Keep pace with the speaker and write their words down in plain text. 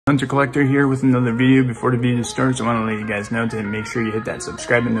Hunter Collector here with another video. Before the video starts, I want to let you guys know to make sure you hit that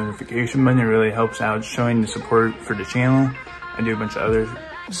subscribe and notification button. It really helps out showing the support for the channel. I do a bunch of other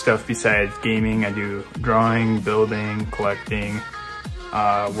stuff besides gaming. I do drawing, building, collecting,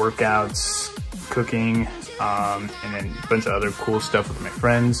 workouts, cooking, and then a bunch of other cool stuff with my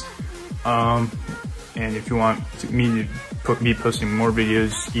friends. And if you want me to be posting more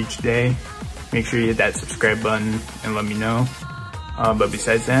videos each day, make sure you hit that subscribe button and let me know. But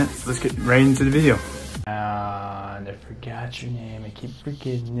besides that, let's get right into the video. And I forgot your name. I keep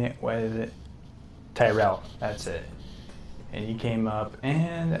forgetting it. What is it? Tyrell. That's it. And he came up,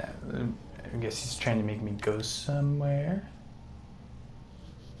 and I guess he's trying to make me go somewhere.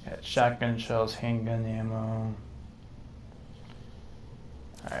 Got shotgun shells, handgun ammo.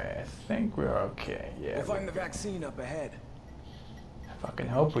 Alright, I think we're okay. Yeah. We'll find the vaccine up ahead. I fucking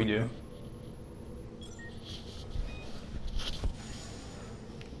hope we do.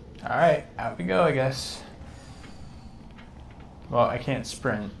 Alright, out we go, I guess. Well, I can't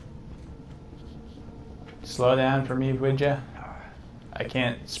sprint. Slow down for me, would ya? I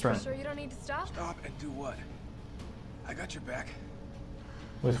can't sprint. Sure you don't need to stop? Stop and do what? I got your back.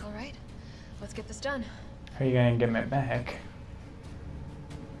 With, Alright, let's get this done. how are you gonna get my back?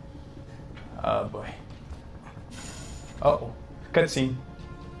 Oh boy. Uh-oh. Cutscene.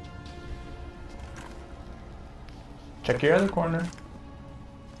 Check your other corner.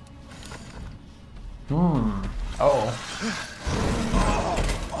 Oh.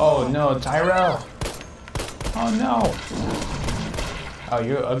 Oh no, Tyrell. Oh no. Oh,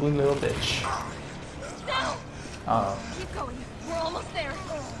 you ugly little bitch. Oh. Keep going. We're almost there.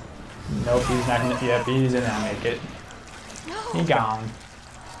 Nope, he's not gonna. Yep, he's gonna make it. No. He gone.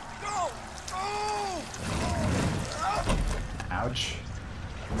 Ouch.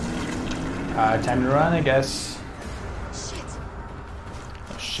 Time to run, I guess. Shit.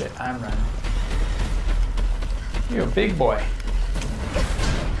 Oh shit, I'm running. You're a big boy.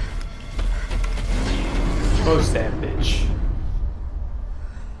 Close that bitch.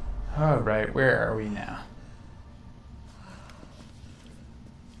 Alright, where are we now?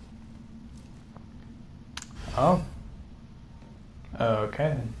 Oh.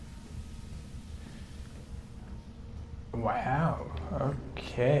 Okay. Wow.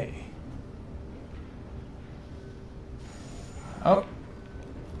 Okay. Oh.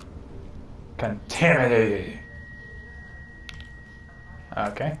 Contaminated.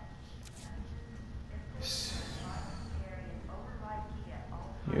 Okay.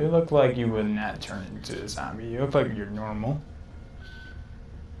 You look like you would not turn into a zombie. You look like you're normal.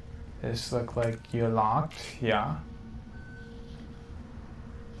 This look like you're locked. Yeah.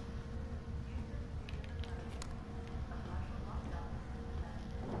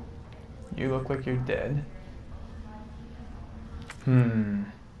 You look like you're dead.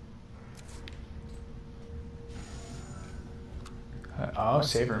 Oh,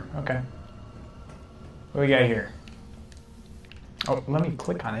 save room. Okay. What we got here? Oh, let me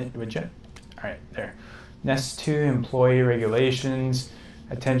click on it, would you? Alright, there. Nest 2 employee regulations.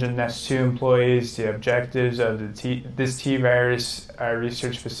 Attention Nest 2 employees. The objectives of this T-virus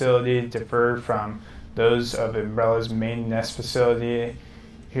research facility differ from those of Umbrella's main Nest facility.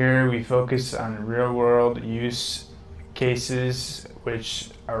 Here we focus on real-world use cases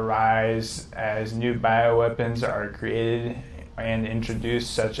which arise as new bioweapons are created and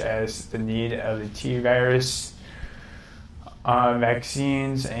introduced, such as the need of the T-virus,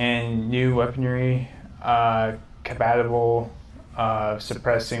 vaccines, and new weaponry compatible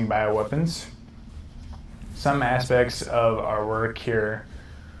suppressing bioweapons. Some aspects of our work here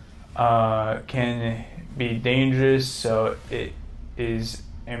can be dangerous, so it is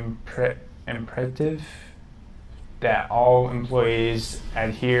imperative that all employees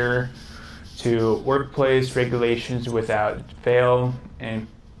adhere to workplace regulations without fail. In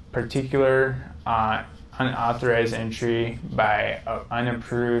particular, unauthorized entry by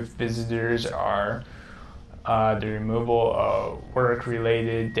unapproved visitors or the removal of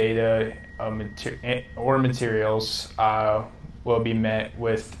work-related data or materials will be met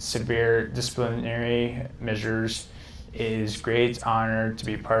with severe disciplinary measures. It is a great honor to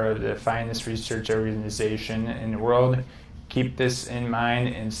be part of the finest research organization in the world. Keep this in mind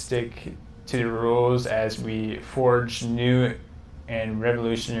and stick to the rules as we forge new and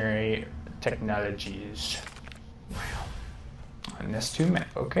revolutionary technologies. Wow. On this 2 map,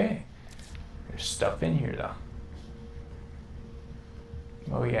 okay. There's stuff in here though.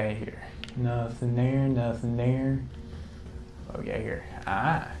 What we got here? Nothing there, nothing there. What we got here?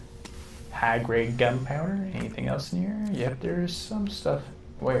 Ah. High-grade gunpowder. Anything else in here? Yep, there's some stuff.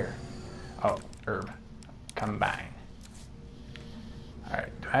 Where? Oh, herb. Combine.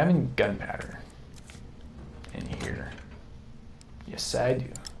 Alright, do I have any gunpowder in here? Yes, I do.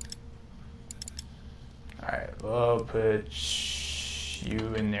 Alright, we'll put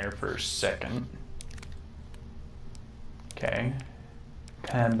you in there for a second. Okay.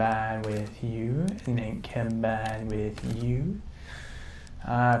 Combine with you, and then combine with you.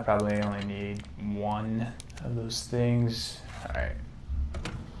 I probably only need one of those things. Alright.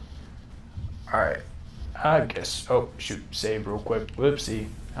 Alright. I guess. Oh, shoot. Save real quick. Whoopsie.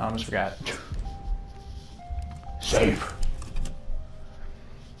 I almost forgot. Save.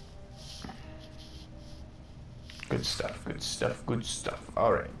 Good stuff, good stuff, good stuff.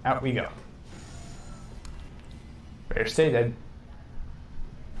 Alright, out we go. Better stay dead.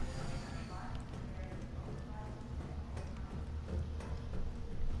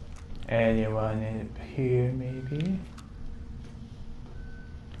 Anyone in here, maybe?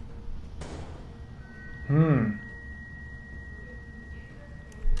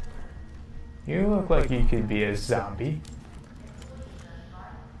 You look like you could be a zombie.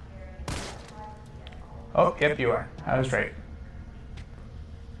 Oh, yep, you are. I was right.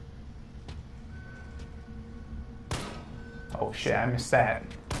 Oh shit, I missed that.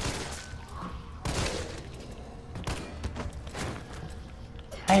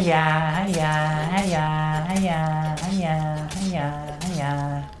 Hiya, hiya, hiya, hiya, hiya, hiya,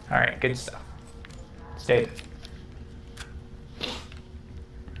 hiya. Alright, good stuff. Stay there.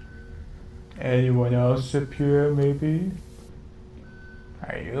 Anyone else up here, maybe?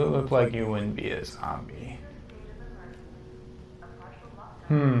 Alright, you look like you wouldn't be a zombie.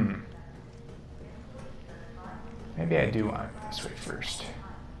 Maybe I do want to go this way first.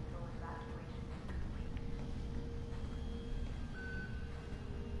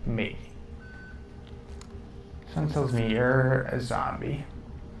 Maybe. Someone tells me you're a zombie.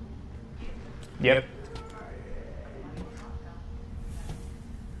 Yep.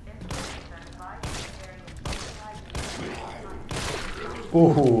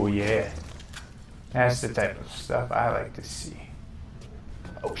 Ooh, yeah. That's the type of stuff I like to see.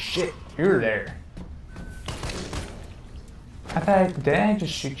 Oh shit, you're there. Did I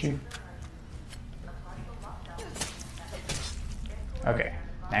just shoot you? Okay,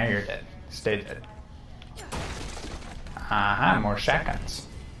 now you're dead. Stay dead. More shotguns.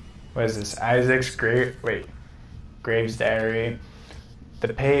 What is this? Graves Diary. The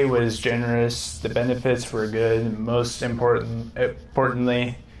pay was generous, the benefits were good, most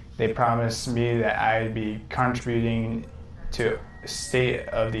importantly, they promised me that I'd be contributing to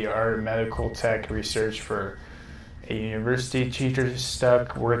state-of-the-art medical tech research for a university teacher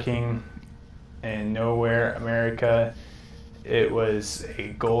stuck working in nowhere America. It was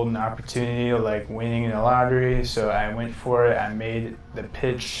a golden opportunity, like winning the lottery, so I went for it. I made the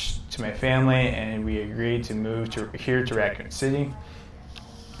pitch to my family, and we agreed to move here to Raccoon City.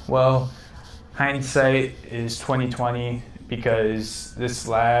 Well, hindsight is 2020 because this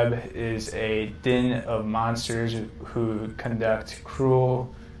lab is a den of monsters who conduct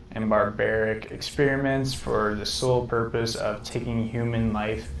cruel and barbaric experiments for the sole purpose of taking human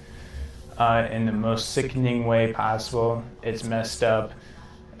life in the most sickening way possible. It's messed up.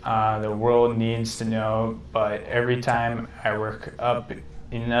 The world needs to know, but every time I work up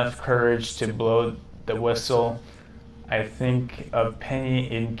enough courage to blow the whistle, I think of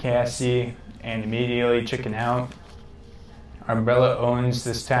Penny and Cassie and immediately chicken out. Umbrella owns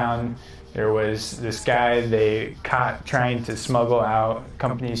this town. There was this guy they caught trying to smuggle out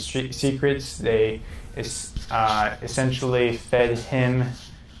company secrets. They essentially fed him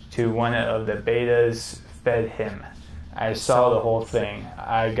to one of the betas, fed him. I saw the whole thing.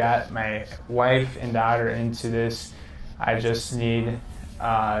 I got my wife and daughter into this. I just need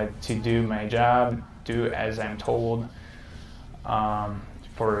to do my job, do as I'm told.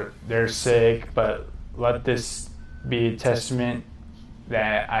 For their sake, but let this be a testament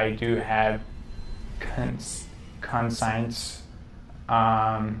that I do have conscience,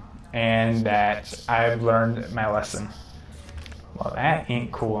 and that I've learned my lesson. Well, that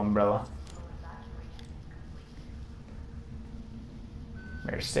ain't cool, Umbrella.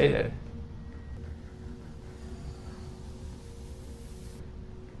 Better stay dead.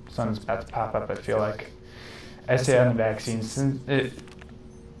 Something's about to pop up, I feel like. Essay on the vaccine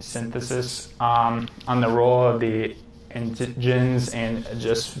synthesis, on the role of the antigens and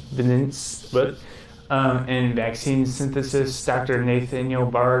adjuvants in vaccine synthesis. Dr. Nathaniel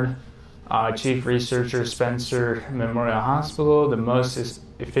Bard, chief researcher, Spencer Memorial Hospital, the most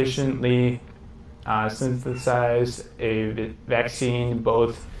efficiently synthesize a vaccine,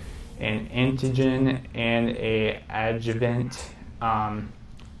 both an antigen and a adjuvant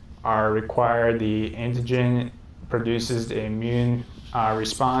are required. The antigen produces the immune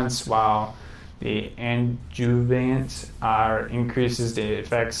response, while the adjuvant increases the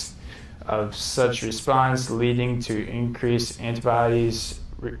effects of such response, leading to increased antibodies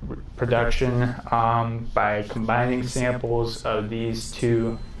production. By combining samples of these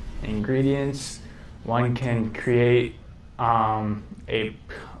two ingredients, one can create a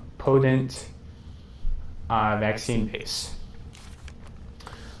potent vaccine base.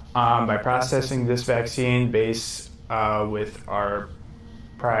 By processing this vaccine base with our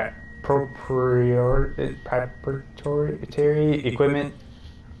proprietary equipment,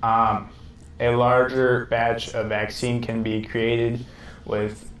 a larger batch of vaccine can be created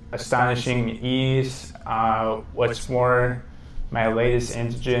with astonishing ease. What's more, my latest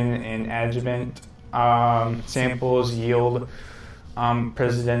antigen and adjuvant samples yield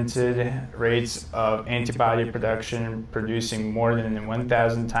unprecedented rates of antibody production, producing more than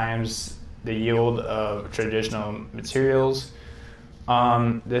 1,000 times the yield of traditional materials.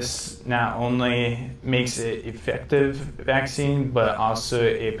 This not only makes it effective vaccine, but also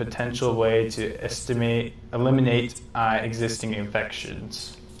a potential way to eliminate existing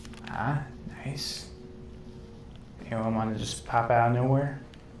infections. Ah, nice. Anyone want to just pop out of nowhere?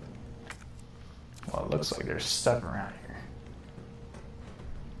 Well, it looks like there's stuff around here.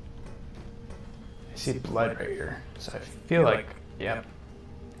 I see blood right here, so I feel like, yep.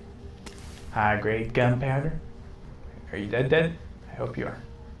 High-grade gunpowder. Are you dead? I hope you are.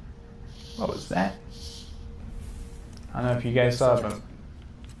 What was that? I don't know if you guys saw it, but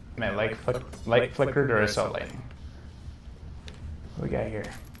my light flickered or I saw lightning. What we got here?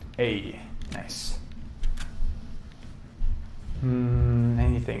 Hey, nice.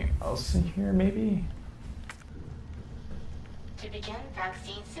 Anything else in here, maybe? To begin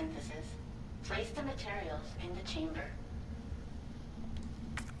vaccine synthesis, place the materials in the chamber.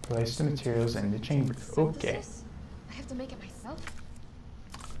 Place the materials in the chamber. Okay. Synthesis? I have to make it myself?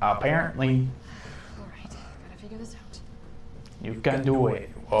 Apparently. Alright, gotta figure this out. You can do it.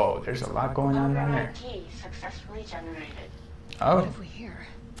 Whoa, there's a lot going on down there. Override key successfully generated. What Oh, have we here?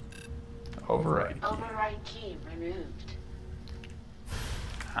 override key. Override key removed.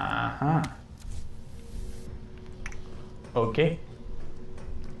 Uh-huh. Okay.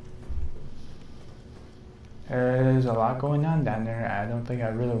 There's a lot going on down there. I don't think I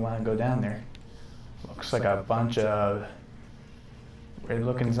really want to go down there. Looks like a bunch of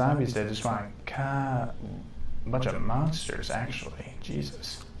weird-looking zombies that just want to a bunch of monsters, actually.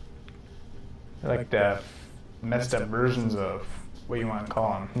 Jesus. They're like the messed up versions of what you want to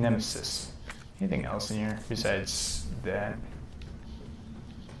call them, Nemesis. Anything else in here besides that?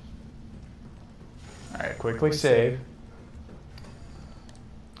 Alright, quickly save.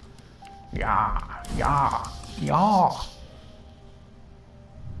 Yeah.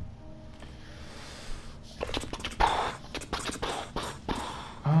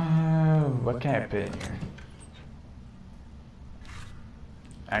 What can I put in here?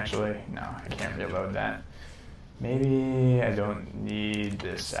 Actually, no, I can't reload that. Maybe I don't need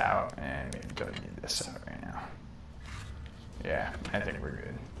this out, and maybe don't need this out right now. Yeah, I think we're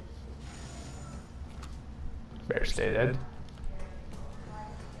good. Better stay dead.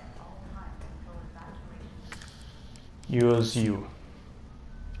 Use you.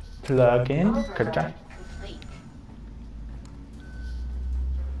 Plug in. Override Contact. complete.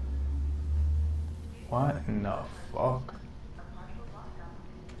 What in the fuck?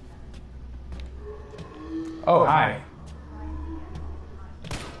 Oh, hi.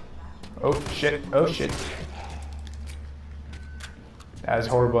 Oh shit, oh shit. That was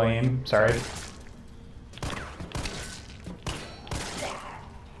horrible aim, sorry.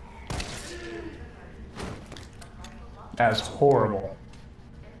 That was horrible.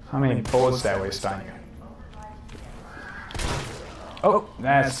 How many bullets did I waste on you? Oh,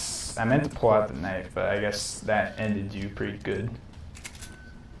 that's... I meant to pull out the knife, but I guess that ended you pretty good.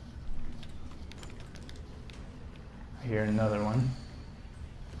 I hear another one.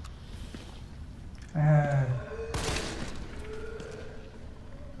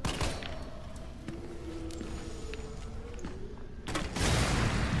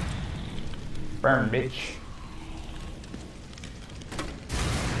 Burn, bitch.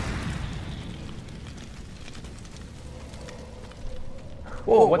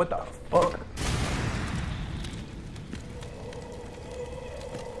 Whoa, what the fuck?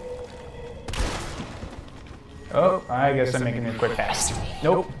 Oh, I guess I'm making a quick cast.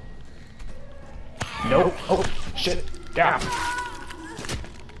 Nope. Nope. Oh, shit. Down.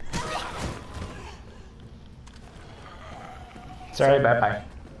 Sorry, bye-bye.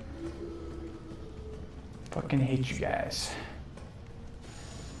 Fucking hate you guys.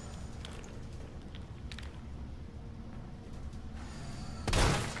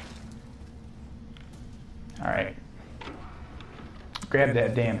 Alright. Grab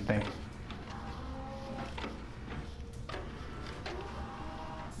that damn thing.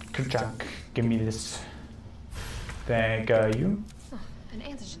 Ka-chunk. Give me this. Thank you. Oh, an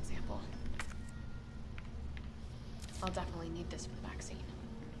antigen sample. I'll definitely need this for the vaccine.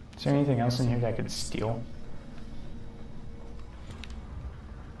 Is there anything else in here that I could steal?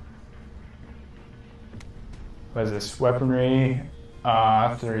 What is this? Weaponry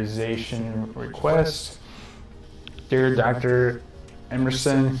authorization request. Dear Dr.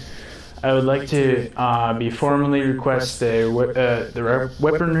 Emerson, I would like to be formally request the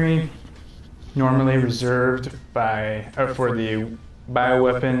weaponry normally reserved for the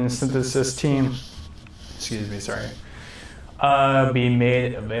bioweapon synthesis team. Excuse me, sorry. Be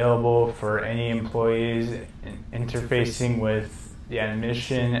made available for any employees interfacing with the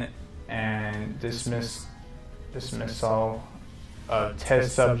admission and dismissal of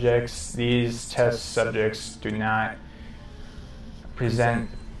test subjects. These test subjects do not present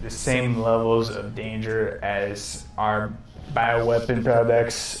the same levels of danger as our bioweapon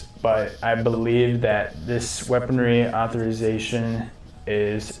products, but I believe that this weaponry authorization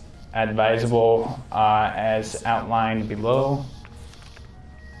is advisable as outlined below.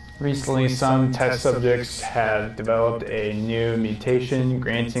 Recently, some test subjects have developed a new mutation,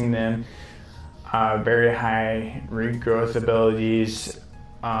 granting them very high regrowth abilities.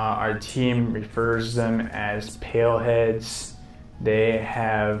 Our team refers them as paleheads. They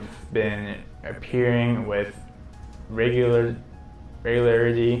have been appearing with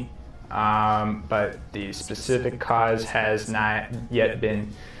regularity, but the specific cause has not yet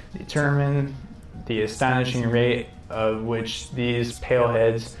been determined. The astonishing rate of which these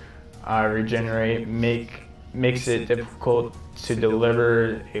paleheads regenerate makes it difficult to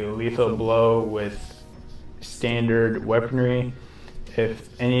deliver a lethal blow with standard weaponry. If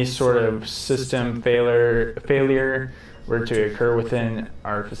any sort of system failure were to occur within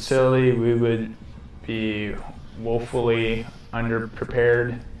our facility, we would be woefully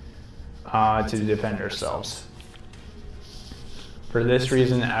underprepared to defend ourselves. For this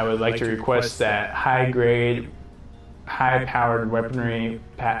reason, I would like to request that high-grade, high-powered weaponry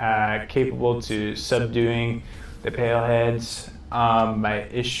capable to subduing the paleheads by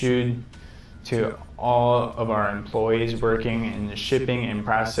issued to all of our employees working in the shipping and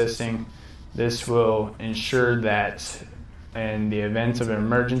processing. This will ensure that in the event of an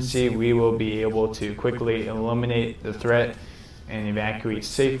emergency, we will be able to quickly eliminate the threat and evacuate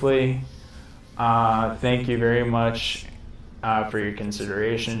safely. Thank you very much for your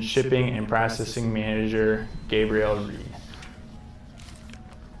consideration. Shipping and Processing Manager, Gabriel Reed.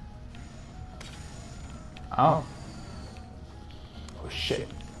 Oh. Oh shit.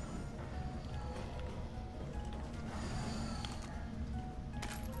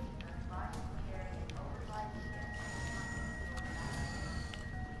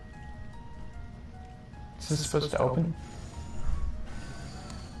 Is this supposed to open?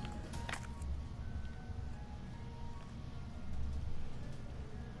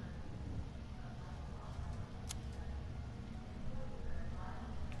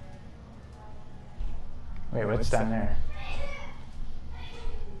 Wait, what's down there?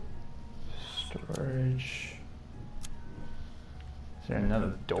 Storage. Is there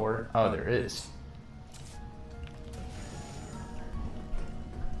another door? Oh, there is.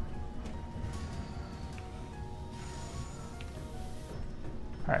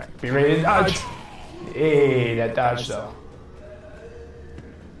 Alright, be ready to dodge. Hey, that dodge though.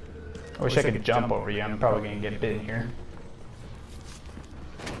 I wish I could jump over you. I'm probably gonna get bit here.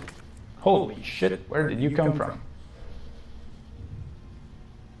 Holy shit, where did you come from?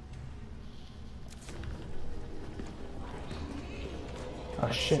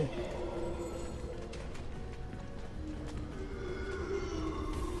 Oh shit.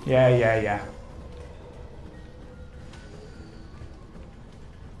 Yeah.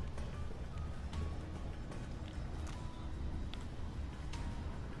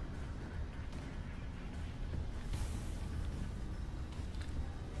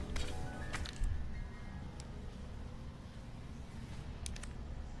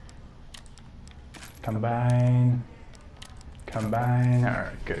 Combine,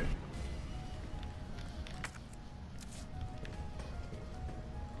 alright, good.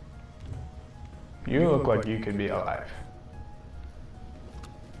 You look like you could be alive.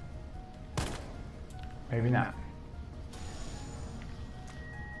 Maybe not.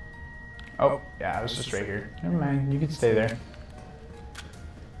 Oh, yeah, I was just right here. Never mind, you can stay there.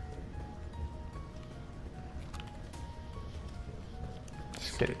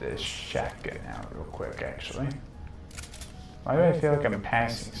 Let's get this shotgun out real quick, actually. Why do I feel like I'm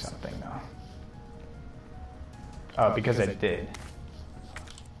passing something, though? Oh, because I did.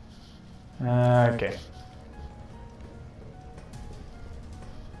 Okay.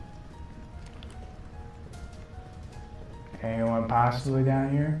 Anyone possibly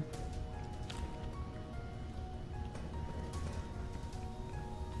down here?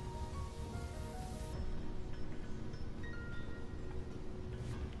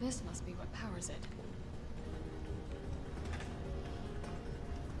 This must be what powers it.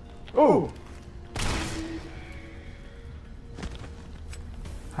 Oh!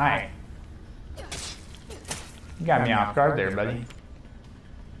 Hi. You got me off guard there, buddy.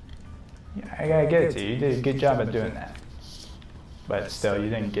 Yeah, I gotta get it to you. You did a good job at doing that. But still, you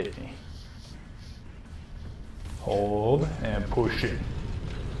didn't get me. Hold and push it.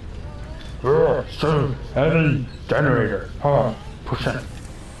 So heavy generator. Push it.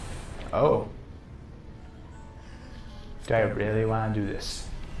 Oh. Do I really want to do this?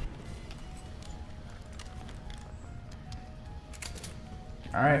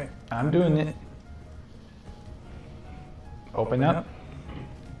 Alright, I'm doing it. Open up.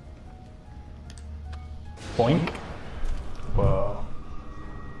 Boink. Whoa.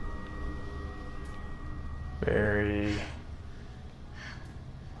 Very...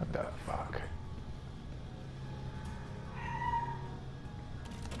 What the fuck?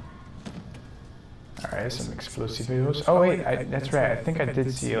 Alright, some explosives. Oh wait, that's right. I think I did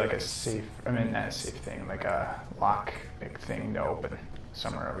see like a safe, I mean not a safe thing, like a lock big thing to open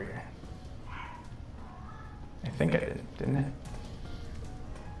somewhere over here. I think I did, didn't I?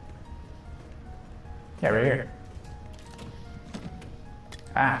 Yeah, right here.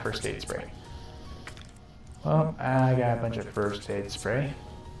 Ah, first aid spray. Well, I got a bunch of first aid spray.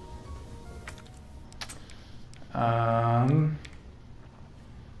 Yeah,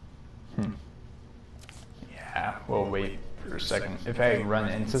 we'll wait for a second. If I run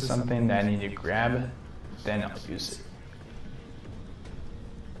into something that I need to grab, then I'll use it.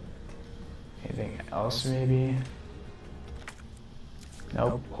 Anything else maybe?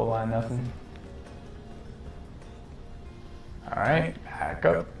 Nope, whole lot of nothing. Alright, back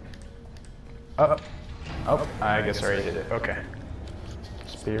up. Up. Oh, I guess I already did it. Okay.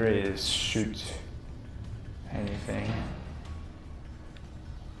 Just be ready to shoot anything.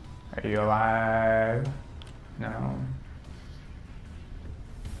 Are you alive? No.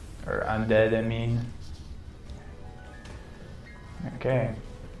 Or undead, I mean. Okay.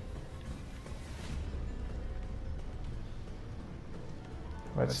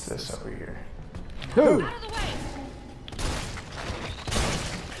 What's this over here? Who? Out of the way!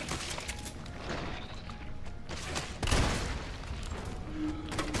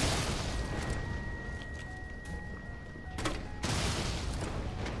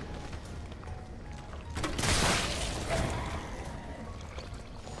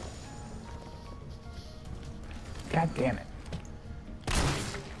 God damn it.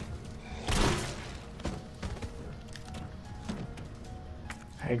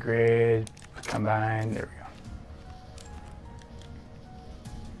 High grade, combined, there we go.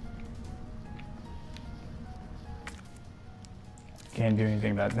 Can't do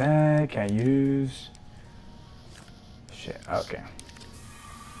anything about that, can't use. Shit, okay.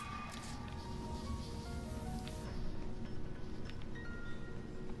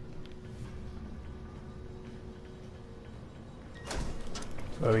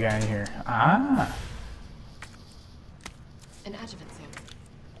 What do we got in here? Ah! An adjuvant sample.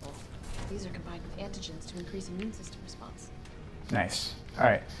 These are combined with antigens to increase immune system response. Nice. All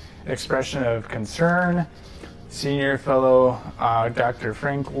right. Expression of concern. Senior fellow Dr.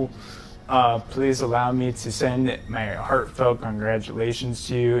 Frankel, please allow me to send my heartfelt congratulations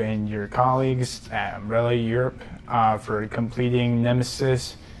to you and your colleagues at Umbrella Europe for completing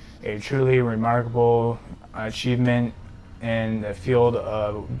Nemesis, a truly remarkable achievement in the field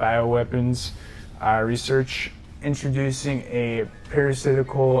of bioweapons research, introducing a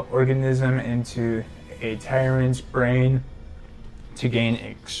parasitical organism into a tyrant's brain to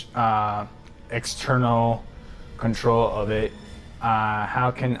gain external control of it.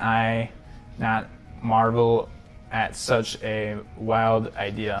 How can I not marvel at such a wild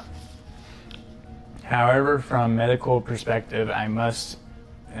idea? However, from medical perspective, I must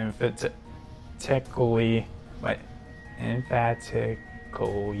emphatically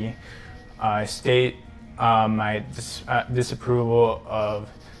state my disapproval of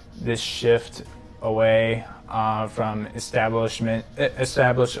this shift away from established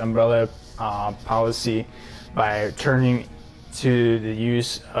umbrella policy by turning to the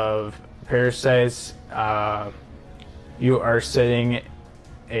use of parasites. You are setting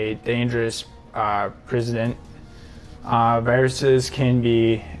a dangerous precedent. Viruses can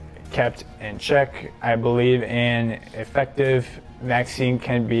be kept in check, I believe an effective vaccine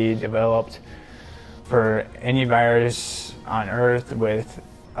can be developed for any virus on Earth with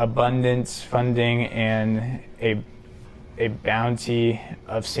abundant funding and a bounty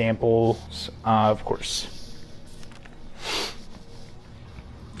of samples, of course.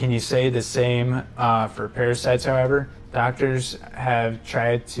 Can you say the same for parasites, however? Doctors have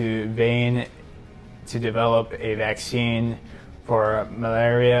tried to develop a vaccine for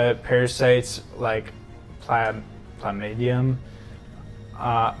malaria parasites like plasmodium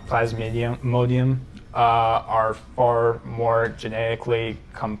are far more genetically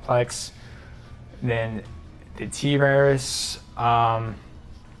complex than the T virus,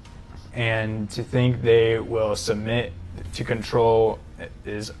 and to think they will submit to control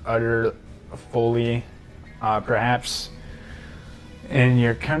is utter folly. Perhaps in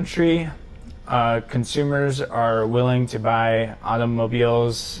your country, consumers are willing to buy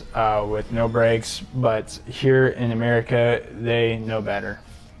automobiles with no brakes, but here in America, they know better.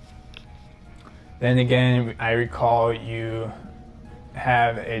 Then again, I recall you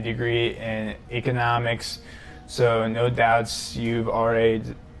have a degree in economics, so no doubts you've already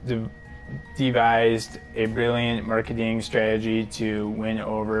devised a brilliant marketing strategy to win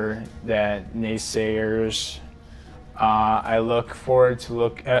over the naysayers. I look forward to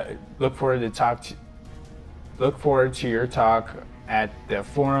your talk at the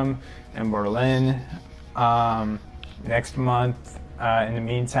forum in Berlin next month. In the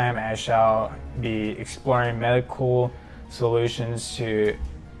meantime, I shall be exploring medical solutions to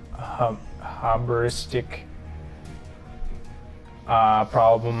hubristic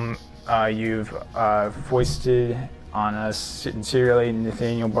problem you've foisted on us. Sincerely,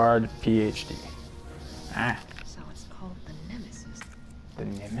 Nathaniel Bard, PhD. So it's called the Nemesis. The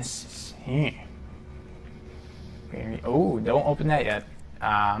Nemesis. Oh, don't open that yet.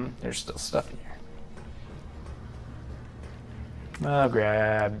 There's still stuff in here. I'll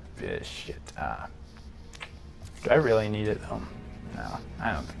grab this shit. Do I really need it though? No,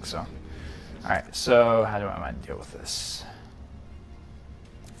 I don't think so. Alright, so how do I want to deal with this?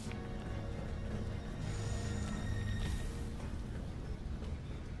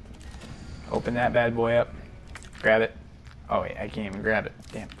 Open that bad boy up. Grab it. Oh wait, I can't even grab it.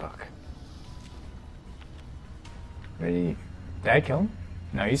 Damn, fuck. Ready? Did I kill him?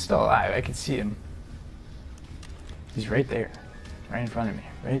 No, he's still alive. I can see him. He's right there. Right in front of me.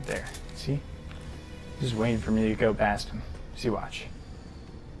 Right there. See? Just waiting for me to go past him. See, watch.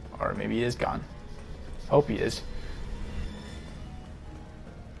 Or maybe he is gone. Hope he is.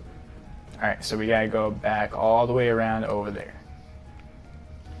 Alright, so we gotta go back all the way around over there.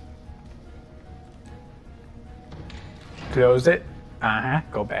 Close it.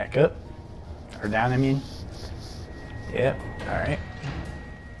 Go back up. Or down, I mean. Yep. Alright.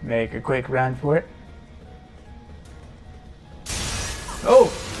 Make a quick run for it.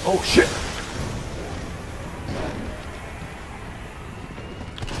 Oh! Oh, shit!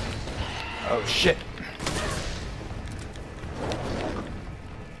 Oh, shit.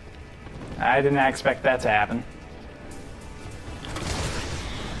 I did not expect that to happen.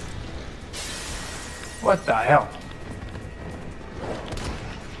 What the hell?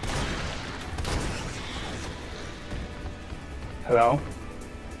 Hello?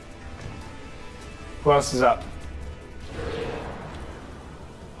 Who else is up?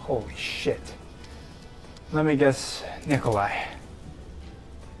 Holy shit. Let me guess, Nikolai.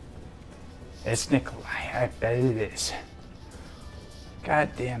 It's Nikolai, I bet it is.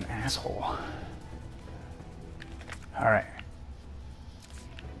 Goddamn asshole. Alright.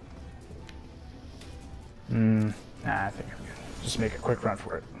 Nah, I think I'm good. Just make a quick run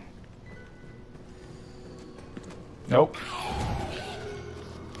for it. Nope.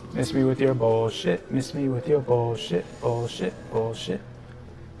 Miss me with your bullshit. Miss me with your bullshit. Bullshit. Bullshit.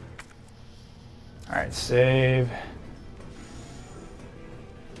 Alright, save.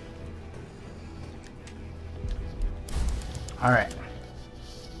 Alright.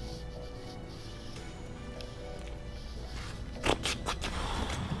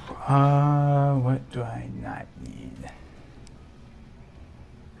 What do I not need?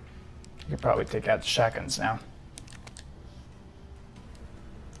 You could probably take out the shotguns now.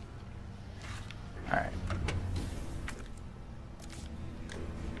 Alright.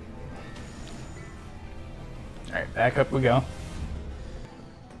 Alright, back up we go.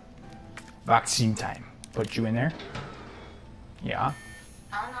 Vaccine time. Put you in there. Yeah.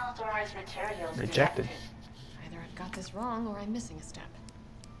 Unauthorized materials Rejected. detected. Either I've got this wrong or I'm missing a step.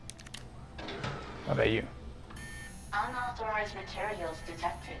 How about you? Unauthorized materials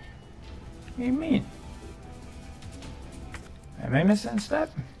detected. What do you mean? Am I missing a step?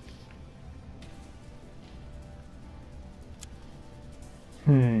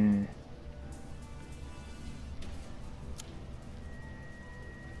 Hmm.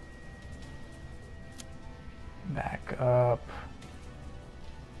 Back up.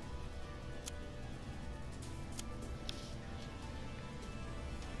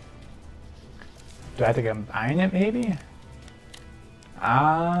 Do I have to combine it, maybe?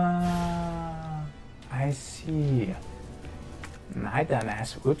 Ah, I see. My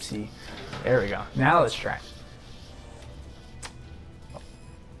dumbass. Whoopsie. There we go. Now let's try.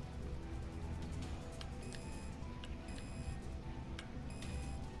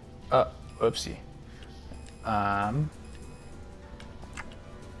 Whoopsie.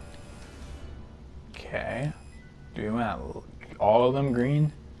 Okay. Do we want all of them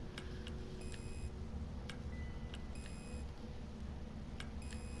green?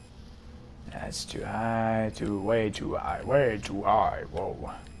 That's too high, way too high, way too high.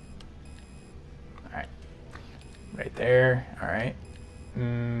 Whoa. Alright. Right there. Alright.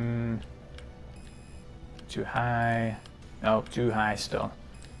 Too high. Nope, too high still.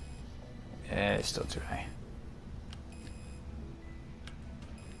 Yeah, it's still too high.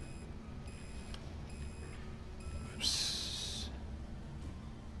 Oops.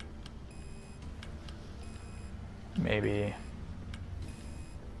 Maybe.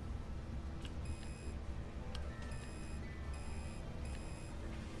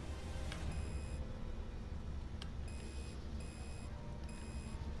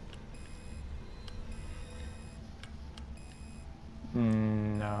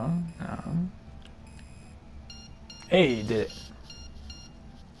 No. Hey, you did it.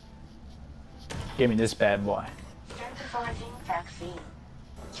 Give me this bad boy. Synthesizing vaccine.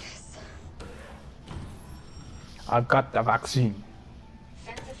 Yes. I got the vaccine.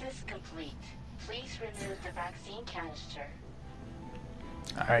 Synthesis complete. Please remove the vaccine canister.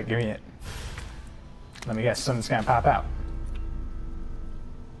 Alright, give me it. Let me guess, something's gonna pop out.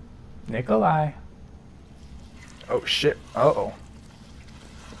 Nikolai. Oh shit. Uh-oh.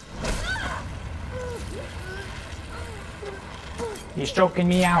 He's choking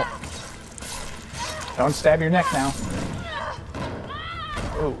me out. Don't stab your neck now.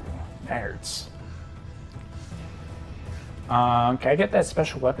 Oh, that hurts. Can I get that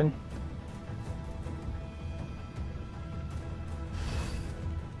special weapon?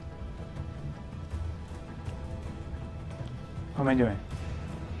 What am I doing?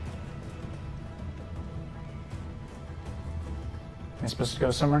 Am I supposed to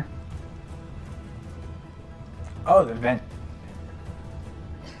go somewhere? Oh, the vent.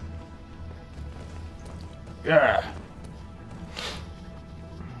 Yeah.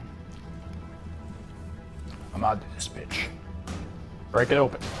 I'm out of this bitch. Break it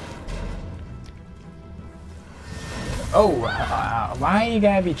open. Oh, why you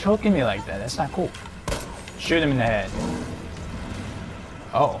gotta be choking me like that? That's not cool. Shoot him in the head.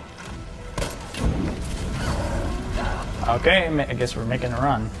 Oh. Okay, I guess we're making a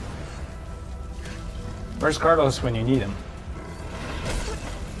run. Where's Carlos when you need him?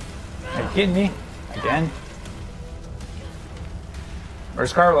 Are you kidding me? Again?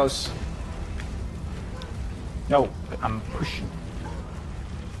 Where's Carlos? No, I'm pushing.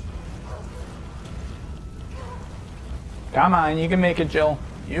 Come on, you can make it, Jill.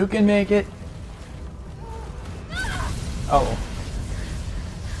 You can make it. Oh.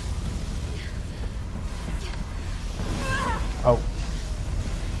 Oh.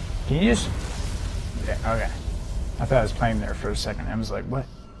 Can you just... Yeah, okay. I thought I was playing there for a second. I was like, what?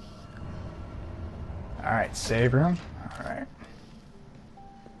 Alright, save room. Alright.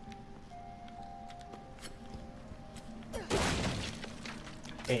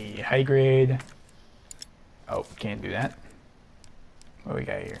 A high grade. Oh, can't do that. What we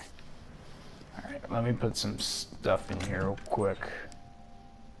got here? Alright, let me put some stuff in here real quick.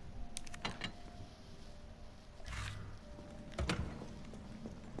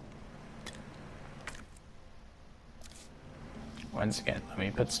 Once again, let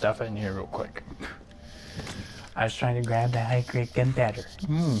me put stuff in here real quick. I was trying to grab the high grade gunpowder.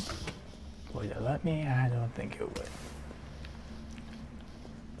 Would it let me? I don't think it would.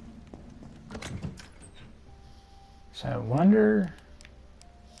 So I wonder,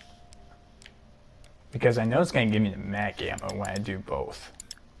 because I know it's going to give me the mag ammo when I do both.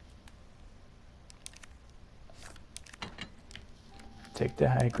 Take the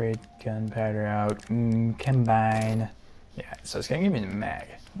high grade gunpowder out, combine. Yeah, so it's going to give me the mag,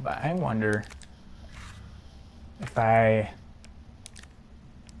 but I wonder if I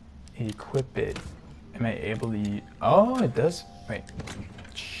equip it, am I able to, oh, it does, wait,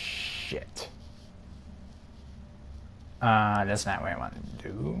 shit. That's not what I want to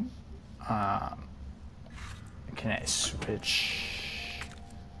do. Can I switch?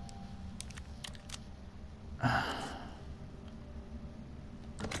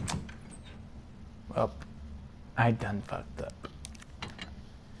 Well, I done fucked up.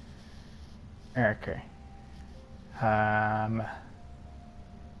 Okay.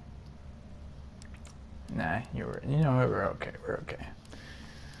 Nah, you know what, we're okay, we're okay.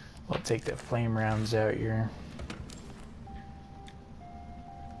 We'll take the flame rounds out here.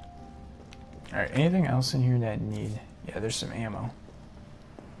 Alright, anything else in here that I need? Yeah, there's some ammo.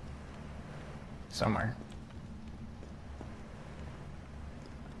 Somewhere.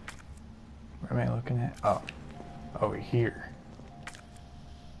 Where am I looking at? Oh, over here.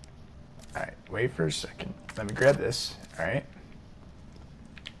 Alright, wait for a second. Let me grab this, alright?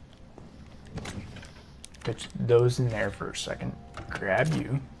 Put those in there for a second. Grab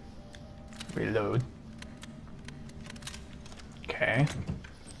you. Reload. Okay.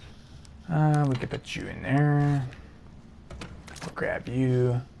 We could put you in there. We'll grab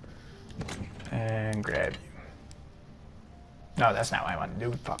you. And grab you. No, that's not what I want to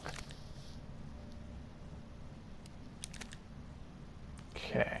do. Fuck.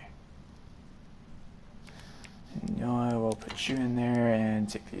 Okay. No, I will put you in there and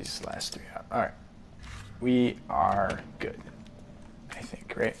take these last three out. Alright. We are good. I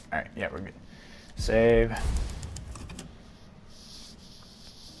think, right? Alright, yeah, we're good. Save.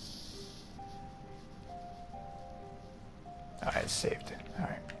 Alright, saved.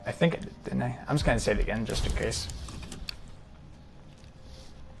 Alright. I think I did, didn't I? I'm just gonna save it again just in case.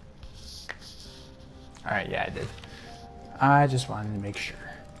 Alright, yeah, I did. I just wanted to make sure.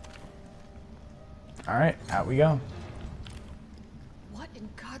 Alright, out we go. What in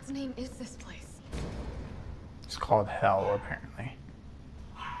God's name is this place? It's called hell, apparently.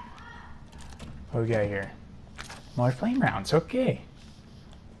 What do we got here? More flame rounds, okay.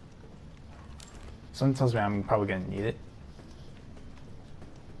 Something tells me I'm probably gonna need it.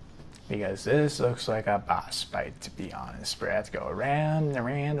 Because this looks like a boss fight, to be honest. We're gonna have to go around and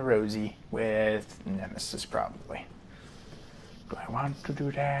around the rosy with Nemesis, probably. Do I want to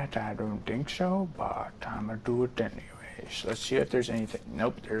do that? I don't think so, but I'm gonna do it anyways. Let's see if there's anything.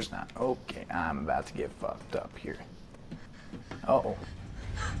 Nope, there's not. Okay, I'm about to get fucked up here. Uh-oh.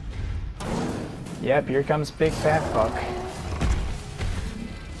 Yep, here comes big fat fuck.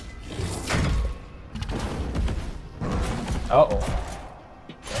 Uh-oh.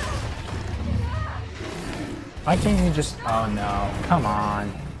 Why can't you just... Oh no, come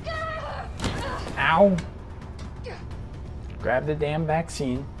on. Ow. Grab the damn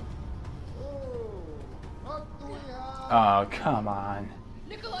vaccine. Oh, come on.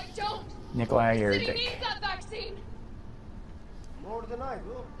 Nikolai, don't! Nikolai, you're a City dick. needs that vaccine! More than I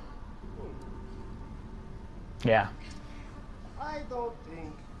do. Yeah. I don't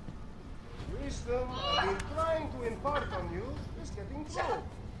think wisdom I've been trying to impart on you is getting through.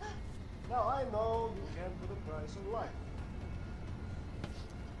 Now I know you can't put a price on life.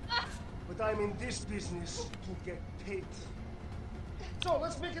 But I'm in this business to get paid. So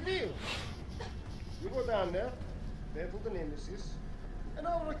let's make a deal. You go down there, battle the Nemesis, and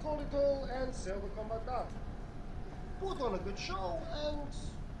I'll recall it all and sell the combat art. Put on a good show, and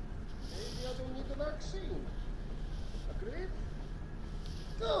maybe I don't need the vaccine. Agreed?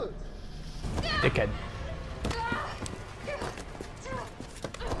 Good. Dickhead.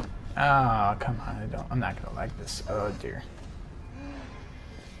 Oh, come on, I'm not gonna like this. Oh dear.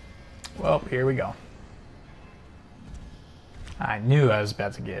 Well, here we go. I knew I was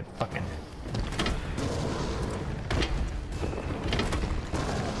about to get fucking...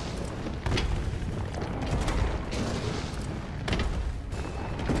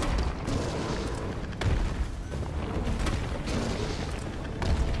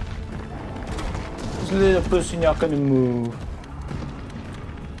 This little pussy not gonna move.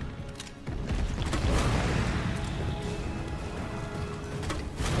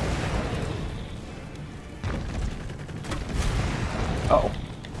 Uh-oh.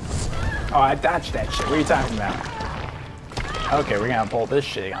 Oh, I dodged that shit. What are you talking about? Okay, we're gonna pull this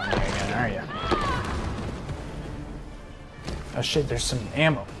shit on you again, are you? Oh shit, there's some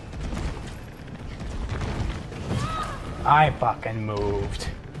ammo. I fucking moved.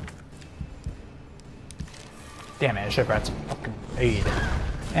 Damn it, I should've brought some fucking aid.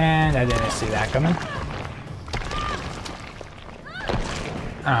 And I didn't see that coming.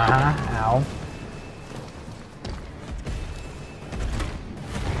 Ow.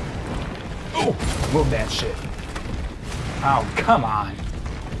 Oh, move that shit. Oh, come on.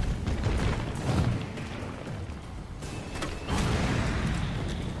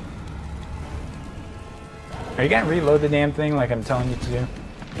 Are you gonna reload the damn thing like I'm telling you to do?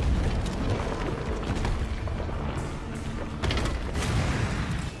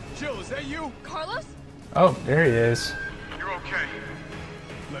 Jill, is that you? Carlos? Oh, there he is. You're okay.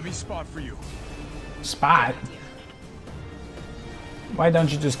 Let me spot for you. Spot? Why don't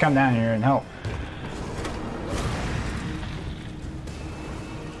you just come down here and help?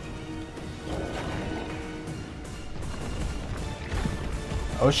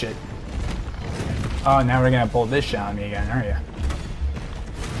 Oh shit. Oh, now we're gonna pull this shit on me again, aren't you?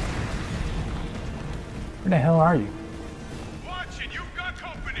 Where the hell are you? Watch it, you've got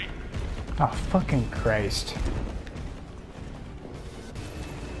company. Oh, fucking Christ.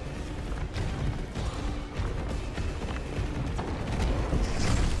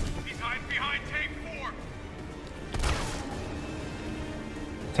 He's hiding behind tank 4.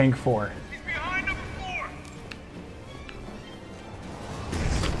 Tank 4. He's behind number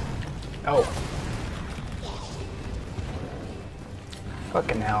 4. Oh.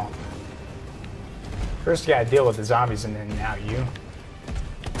 Fucking hell. First you gotta deal with the zombies and then now you.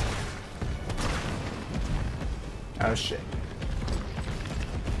 Oh shit.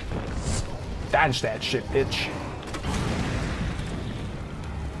 Dodge that shit, bitch.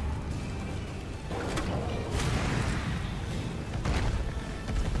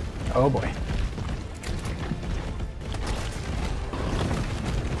 Oh boy.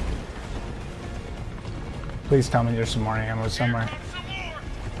 Please tell me there's some more ammo somewhere. Some more.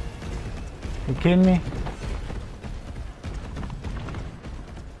 You kidding me?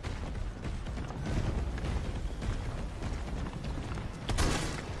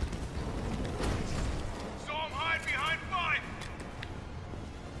 Saw him hide behind 5.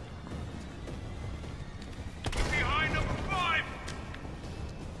 He's behind number 5.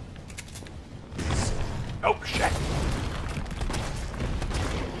 Oh shit.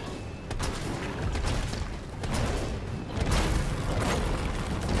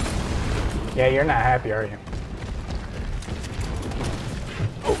 Yeah, you're not happy, are you?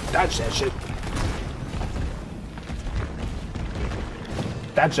 Oh, dodge that shit.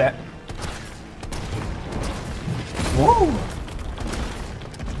 Dodge that. Whoa!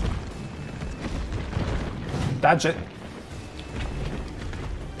 Dodge it.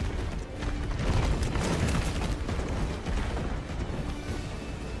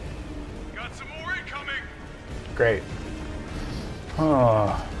 Got some more incoming. Great.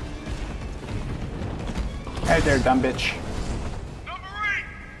 Oh. Hey there, dumb bitch. Number 8.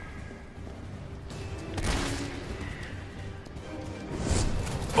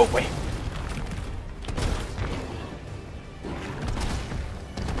 Oh, wait.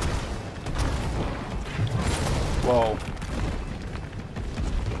 Whoa.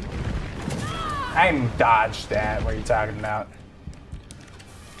 I dodged that. What are you talking about?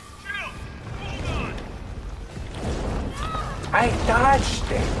 Chill. Hold on. I dodged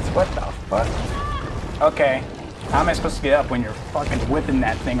it. What the fuck? Okay. How am I supposed to get up when you're fucking whipping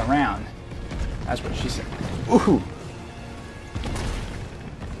that thing around? That's what she said. Ooh.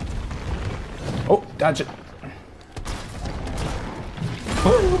 Oh, dodge it.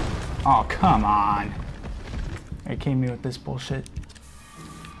 Ooh. Oh, come on. They came me with this bullshit.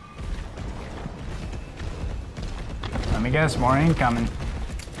 Let me guess, more incoming.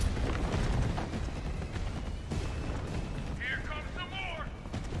 Here comes some more.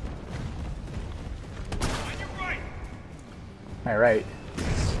 On your right. All right.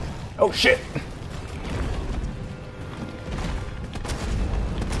 Oh shit.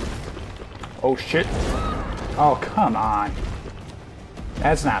 Oh shit. Oh, come on.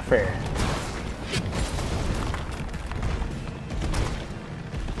 That's not fair.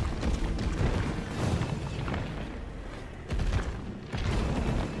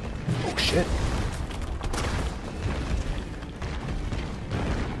 Oh shit.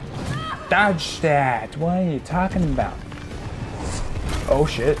 Dodge that. What are you talking about? Oh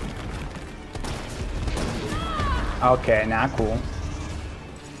shit. Okay, not cool.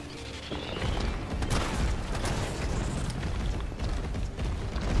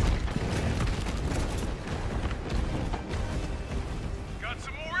 Got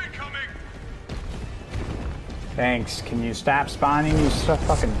some more incoming. Thanks. Can you stop spawning? You so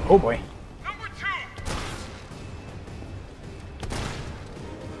fucking. Oh boy. Number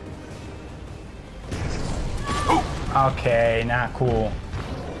 2. Okay, not cool.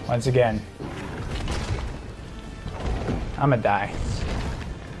 Once again. I'ma die.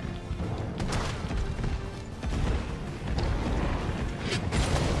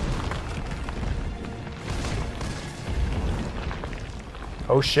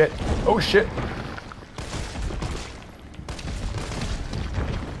 Oh shit. Oh shit.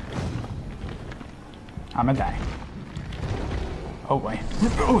 I'ma die. Oh boy.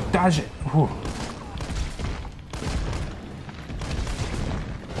 Oh, dodge it. Ooh.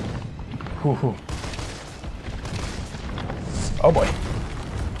 Ooh, ooh. Oh boy.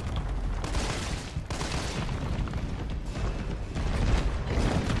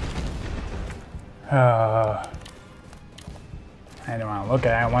 I don't want to look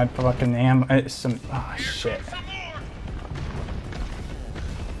at it. I want fucking ammo. Some. Oh shit. Some more.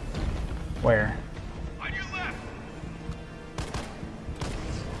 Where? On your left.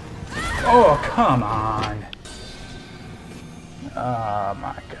 Oh, come on. Oh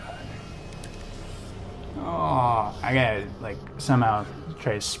my god. Oh, I gotta like somehow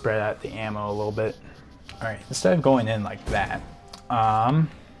try to spread out the ammo a little bit. Alright, instead of going in like that, I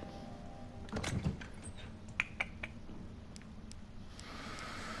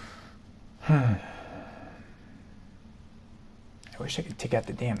wish I could take out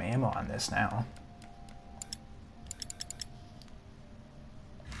the damn ammo on this now.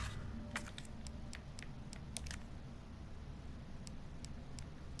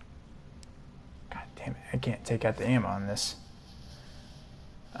 God damn it, I can't take out the ammo on this.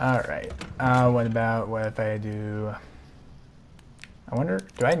 Alright, what if I do... I wonder,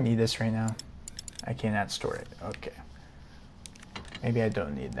 do I need this right now? I cannot store it, okay. Maybe I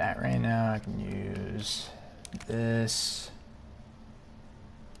don't need that right now. I can use this.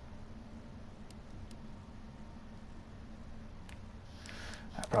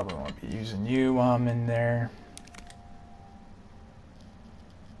 I probably won't be using you while I'm in there.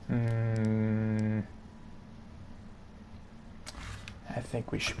 I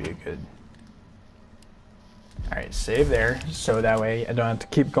think we should be good. Alright, save there, so that way I don't have to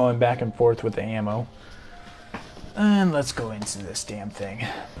keep going back and forth with the ammo. And let's go into this damn thing.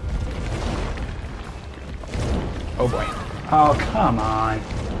 Oh boy. Oh, come on.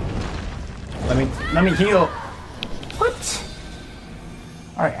 Let me heal. What?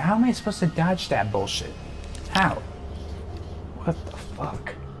 Alright, how am I supposed to dodge that bullshit? How? What the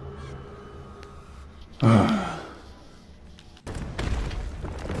fuck?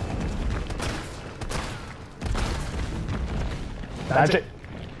 Dodge it.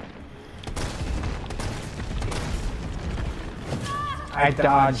 I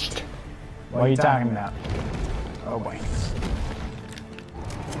dodged. What are you talking about? Oh boy.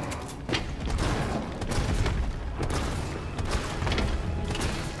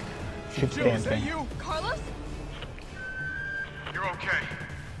 Shoot the damn thing. You? Carlos? You're okay.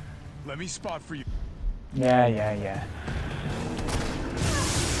 Let me spot for you. Yeah.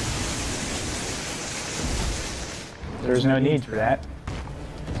 There's no need for that.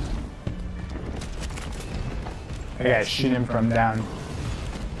 I gotta shoot him from down.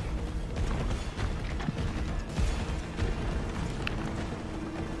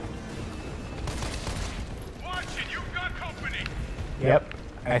 Watch it, you've got company. Yep,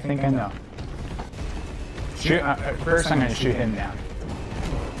 I think I know. Shoot. First, I'm gonna shoot him down.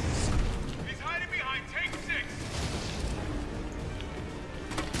 He's hiding behind tank 6.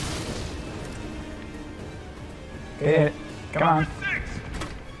 Hit it. Come on. 6.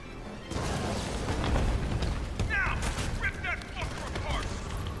 Now, rip that fucker apart.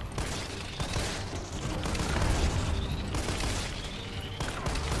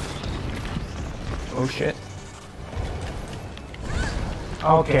 Oh shit.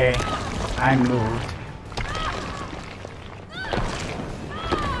 Okay, I moved.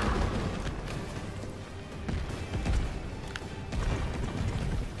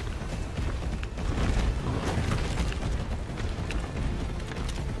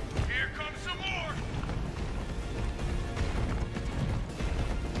 Here comes some more.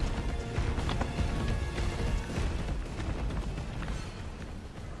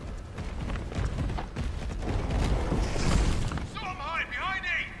 Saw him hide behind 8.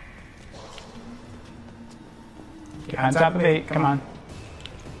 Get on top of 8, come on.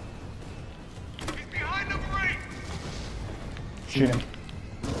 He's behind number 8. Shoot him.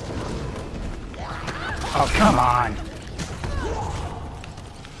 Oh, come on.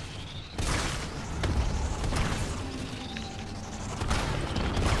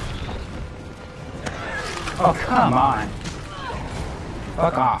 Oh, come on.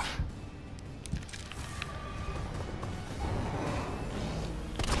 Fuck off.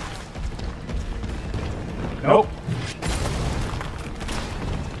 Nope.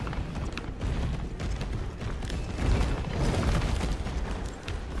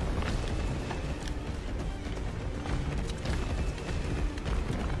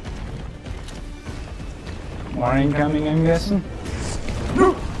 More incoming, I'm guessing.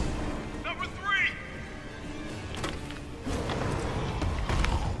 Number 3.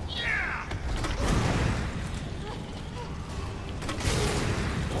 Yeah.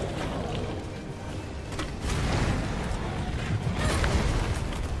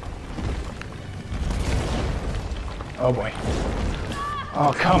 Oh boy.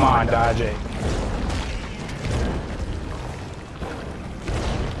 Oh, come on, dodge it.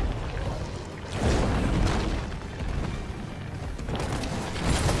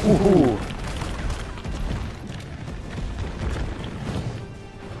 Ooh.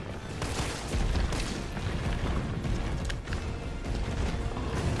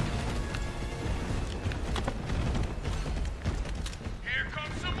 Here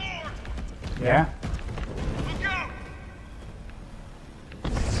comes some more. Yeah? Look out!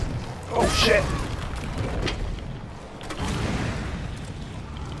 Oh shit.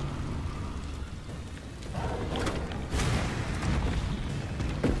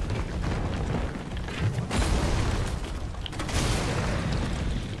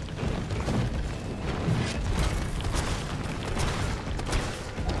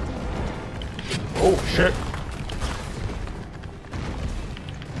 Oh shit.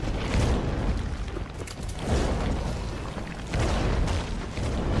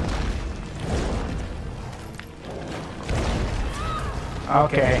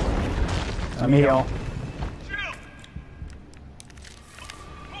 Okay. Let me heal. Chill!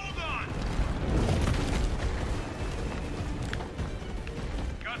 Hold on!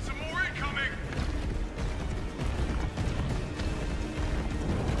 Got some more incoming!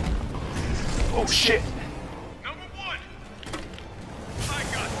 Oh shit. Number one! I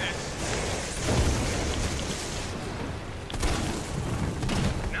got this!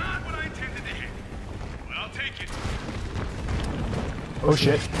 Not what I intended to hit, but I'll take it. Oh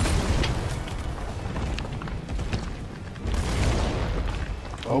shit.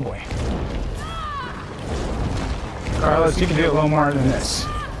 Oh boy. Carlos, you can do a little more than this.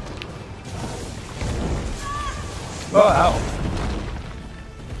 Oh, ow.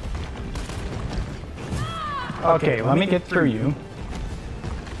 Okay, let me get through you.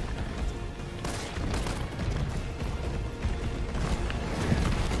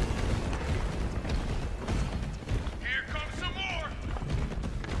 Here comes some more!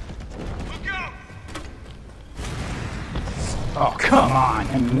 Look out! Oh, come on.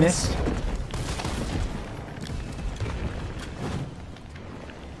 I missed.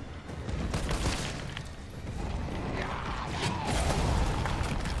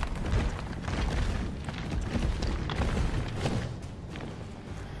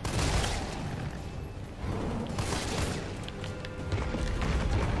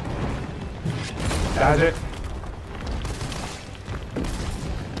 Dodge it.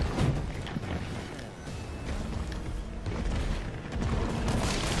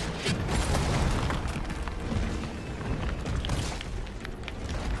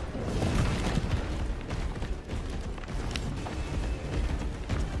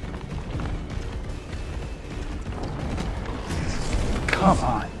 Come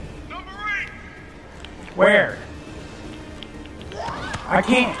on. Number 8! Where? I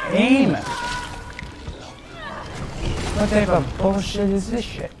can't aim. What type of bullshit is this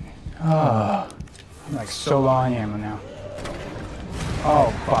shit? Oh, I'm like so low on ammo now.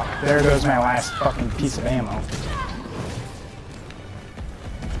 Oh fuck, there goes my last fucking piece of ammo.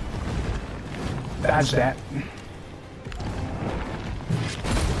 Dodge that.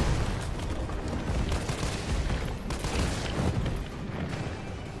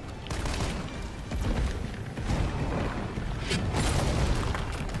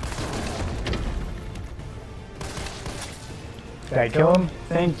 Did I kill him?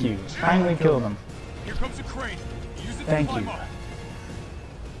 Thank you. Finally killed him. Here comes a crane. Use it Thank to climb you. up.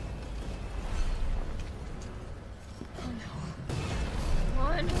 Come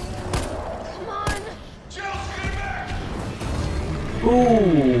on. Come on. Jill, get back!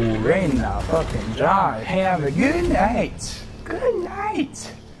 Ooh, right in the fucking jaw. Have a good night. Good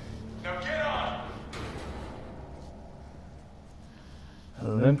night. Now get on!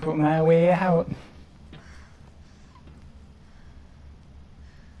 Limp my way out.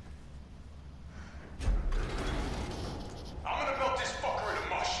 I'm gonna melt this fucker into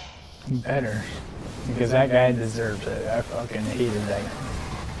mush. Better. Because that guy deserves it. I fucking hated that guy.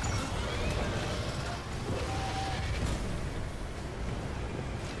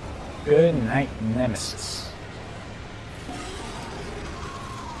 Good night, Nemesis.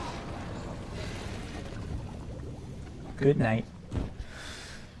 Good night.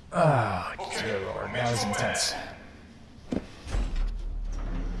 Oh, dear Lord, that was intense.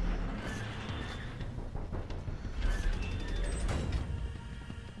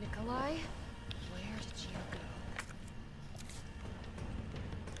 Nikolai, where did you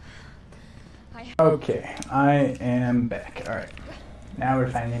go? Okay, I am back. Alright. Now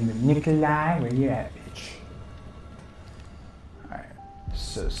we're finding the Nikolai. Where you at, bitch? Alright.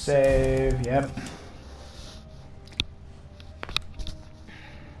 So save, yep.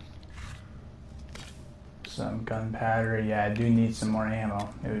 some gunpowder. Yeah, I do need some more ammo.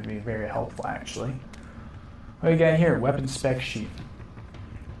 It would be very helpful, actually. What do we got here? Weapon spec sheet.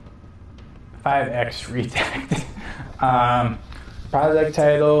 5X retact. Project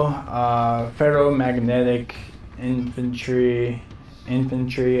title, Federal Magnetic Infantry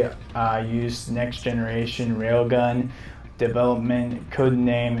used next generation railgun development,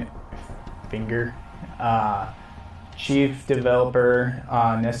 codename Finger. Chief developer,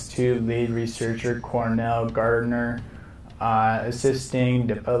 Nest 2 lead researcher Cornell Gardner, assisting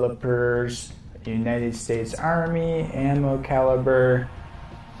developers, United States Army, ammo caliber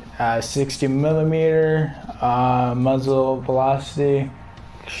 60 millimeter, muzzle velocity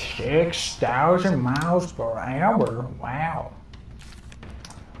 6,000 miles per hour. Wow.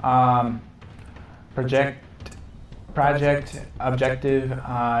 Project objective,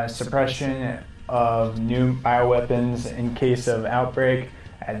 suppression of new bioweapons in case of outbreak.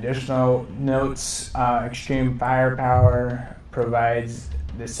 Additional notes, extreme firepower provides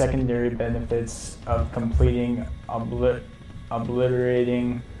the secondary benefits of completing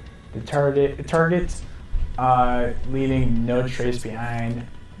obliterating the target, leaving no trace behind.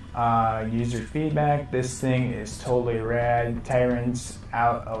 User feedback, this thing is totally rad. Tyrant's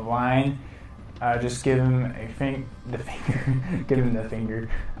out of line. Just give him the finger,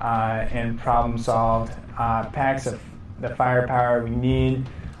 and problem solved. Packs of the firepower we need.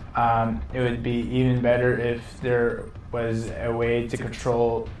 It would be even better if there was a way to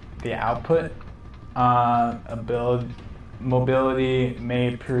control the output. Mobility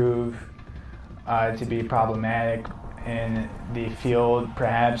may prove to be problematic in the field.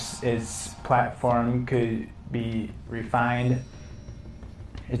 Perhaps its platform could be refined.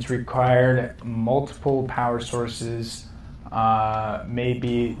 It's required multiple power sources, may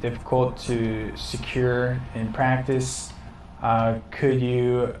be difficult to secure in practice. Could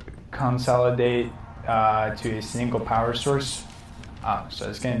you consolidate to a single power source? So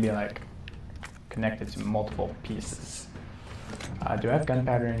it's going to be like connected to multiple pieces. Do I have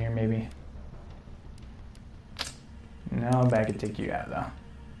gunpowder in here maybe? No, but I could take you out though.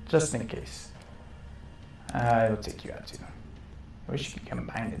 Just in case. I will take you out too. I wish you could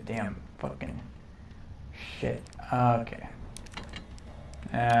combine the damn fucking shit. Okay.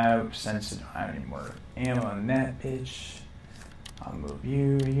 Since I don't have any more ammo on that bitch, I'll move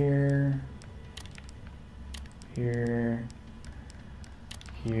you here. Here.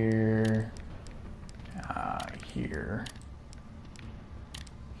 Here. Here.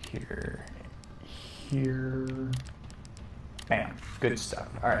 Here. Here. Bam. Good stuff.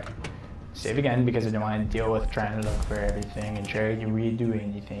 Alright. Save again because I don't want to deal with trying to look for everything and try to redo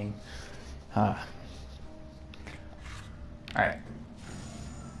anything. Alright.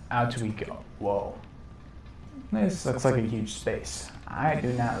 Out we go. Whoa. This looks like a huge space. I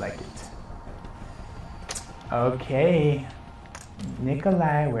do not like it. Okay.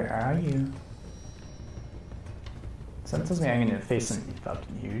 Nikolai, where are you? Something tells me I'm going to face something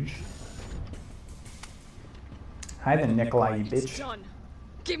fucking huge. Hi then, Nikolai, you bitch. Done.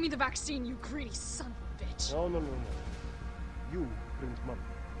 Give me the vaccine, you greedy son of a bitch. No. You bring money.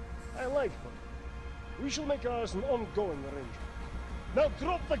 I like money. We shall make ours an ongoing arrangement. Now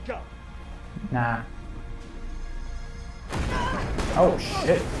drop the gun. Nah. Oh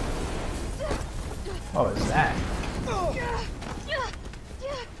shit. What was that?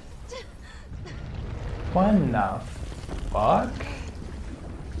 What the fuck?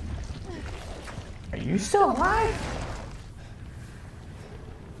 Are you still alive?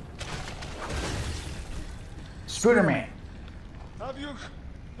 Spooderman. Have you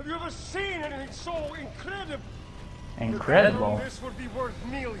ever seen anything so incredible? Incredible. This would be worth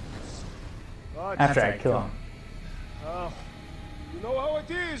millions. But After I kill him. you know how it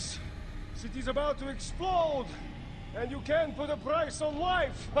is. City's about to explode, and you can't put a price on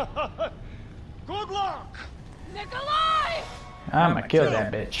life. Good luck. Nikolai! I'ma kill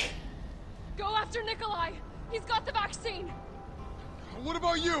that bitch. Go after Nikolai. He's got the vaccine. What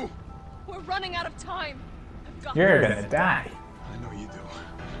about you? We're running out of time. I've got You're gonna die. I know you do.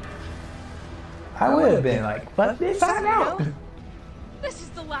 I would have been like, fuck this, I'm out. This is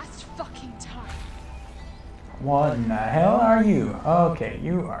the last fucking time. What in the hell are you? Okay,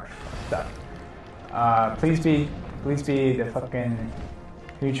 you are fucked up. Please be the fucking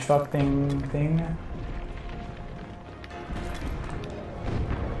huge fuck thing.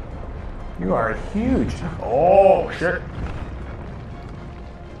 You are huge. Oh shit.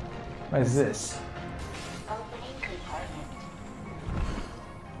 What is this? Opening compartment.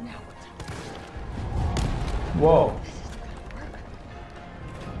 Now what? Whoa.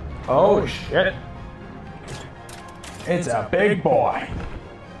 Oh shit. It's a big boy.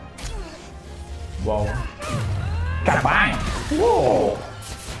 Whoa. Kabang! Whoa!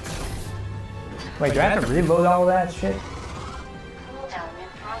 Wait, do I have to reload all that shit? Cooldown in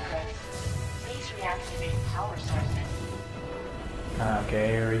progress. Please reactivate power sources. Okay,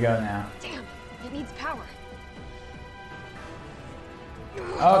 here we go now. Damn, it needs power.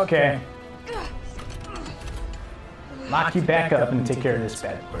 Okay. Lock you back up and take care of this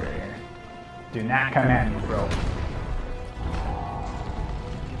bad boy here. Do not come at me, bro.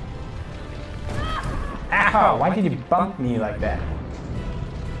 Ow! Why did you bump me like that?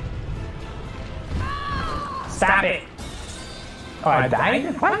 Stop it! Oh, I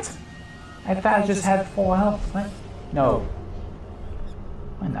died? What? I thought I just had full health. What? No.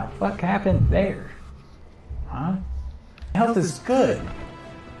 What the fuck happened there? Huh? Health is good.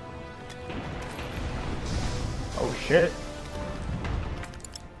 Oh shit.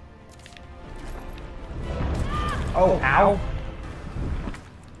 Oh, ow.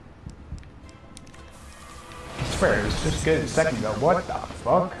 I swear, it was just good a second ago. What the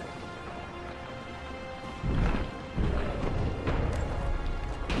fuck?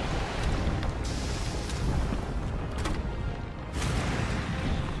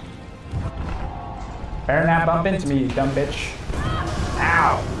 Better not bump into me, you dumb bitch.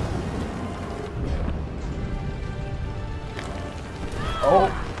 Ow. Oh,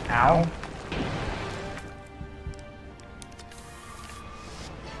 ow.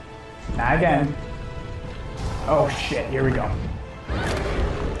 Not again. Oh shit, here we go.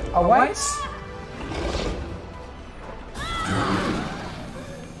 Oh, what?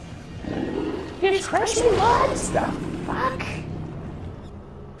 You trash me, what? The fuck?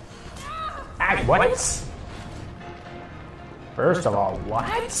 What? First of all, what?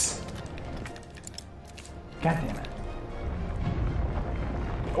 God damn it.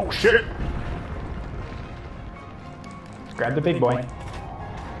 Oh shit! Let's grab the big boy.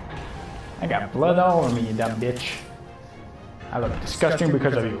 I got blood all over me, you dumb bitch. I look disgusting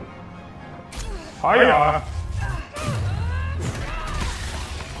because of you. Hiya!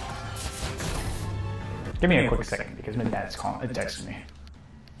 Give me a quick second because my dad's calling, texting me.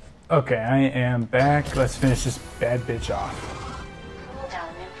 Okay, I am back. Let's finish this bad bitch off. Cooldown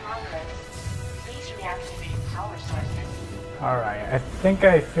in progress. Please reactivate power sources. Alright, I think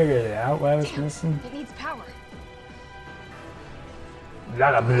I figured it out what I was missing. It needs power.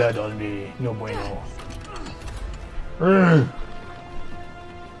 Lot of blood on me. No bueno.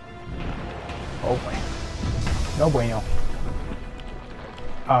 Oh boy. No bueno.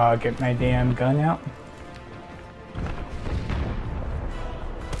 Get my damn gun out.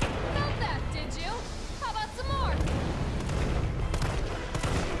 Got that, did you? How about some more?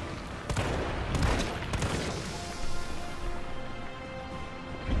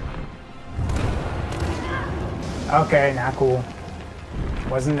 Okay, not cool.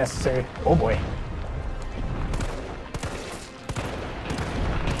 Wasn't necessary. Oh boy.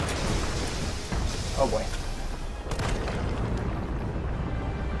 Oh boy.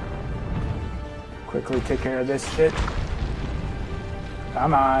 Quickly take care of this shit.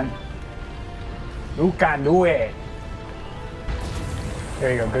 Come on. You can do it.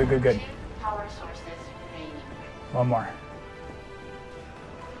 There you go. Good, good, good. Two power sources remaining. One more.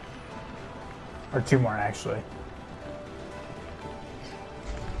 Or two more, actually.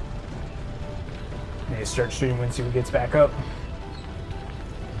 Need to start shooting once he gets back up.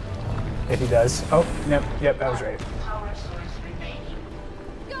 If he does. Oh, nope. Yep, that was right. Power source remaining.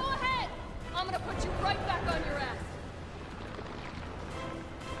 Go ahead! I'm gonna put you right back on your ass.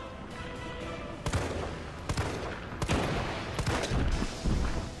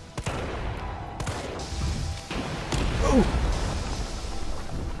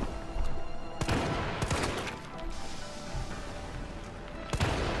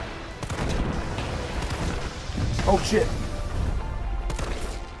 Oh shit.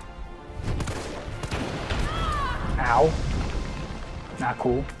 Ow. Not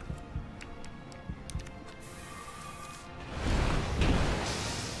cool.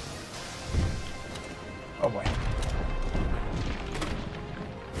 Oh boy.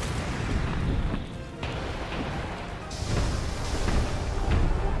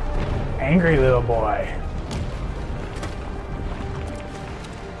 Angry little boy.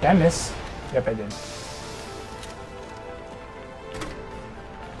 Did I miss? Yep, I did.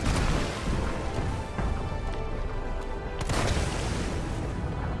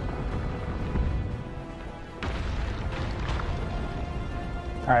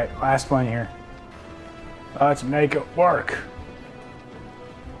 Alright, last one here. Let's make it work.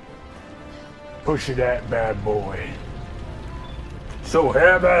 Push that bad boy. So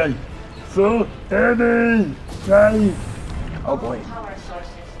heavy! So heavy! Right. Oh boy. Power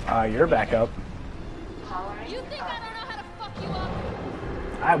sources. You're back up. Powering You think up.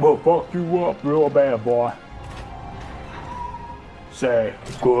 I will fuck you up real bad, boy. Say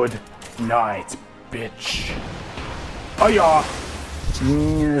good night, bitch. Oh yeah.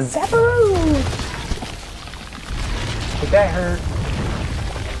 Zapparoo! Did that hurt?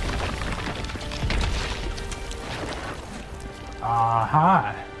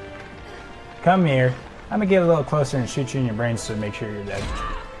 Aha. Come here. I'm gonna get a little closer and shoot you in your brain to make sure you're dead.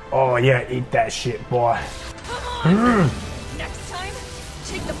 Oh yeah, eat that shit, boy. Next time,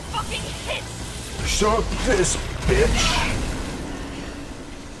 take the fucking hit. Suck this, bitch.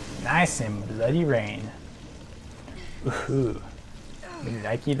 Nice and bloody rain. Ooh, we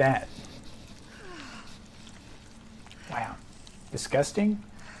like you that. Wow, disgusting.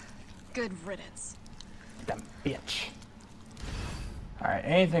 Good riddance. Dumb bitch. Alright,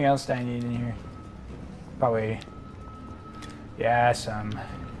 anything else that I need in here? Probably, yeah, some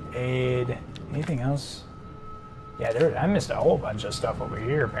aid. Anything else? Yeah, I missed a whole bunch of stuff over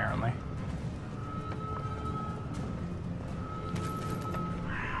here, apparently.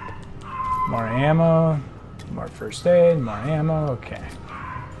 More ammo, more first aid, more ammo, okay.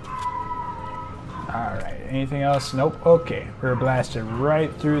 Alright, anything else? Nope, okay. We're blasted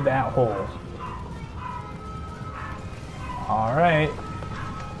right through that hole. Alright.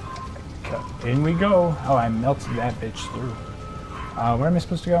 In we go. Oh, I melted that bitch through. Where am I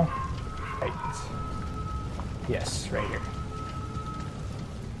supposed to go? Right. Yes, right here.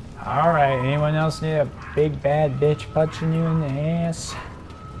 Alright, anyone else need a big bad bitch punching you in the ass?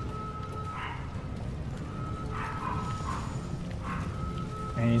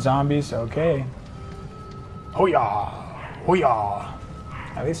 Any zombies? Okay. Hoo-yah! Hoo-yah!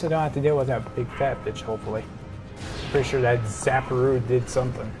 At least I don't have to deal with that big fat bitch, hopefully. Pretty sure that Zapparoo did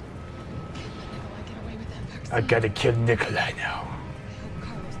something. I gotta kill Nikolai now.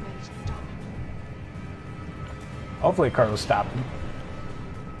 Hopefully Carlos stopped him.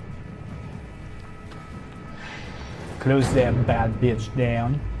 Close that bad bitch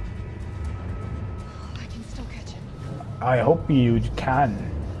down. I can still catch him. I hope you can.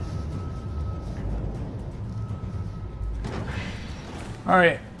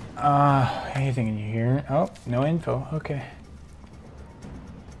 Alright. Anything in here? Oh, no info. Okay.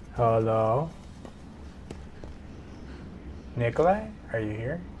 Hello? Nikolai? Are you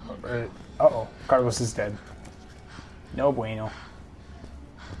here? Uh-oh. Carlos is dead. No bueno.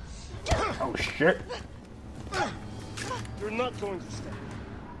 Oh, shit. You're not going to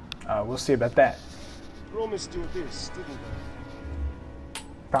stay. We'll see about that. Promised you this, didn't I?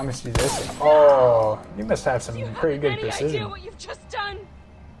 Promised you this? Oh, you must have some pretty good Any precision. idea what you've just done?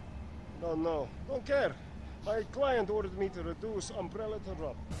 No. Don't care. My client ordered me to reduce umbrella to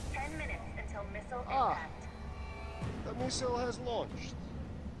rubber. 10 minutes until missile Ah. impact. The missile has launched.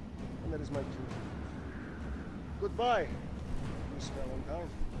 And that is my cue. Goodbye, Miss Valentine.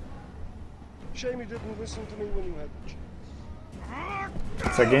 Shame you didn't listen to me when you had the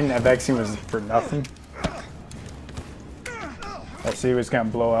chance. So again, that vaccine was for nothing. Let's see what's gonna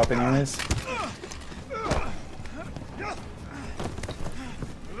blow up anyways.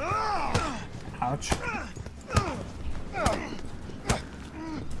 Ouch.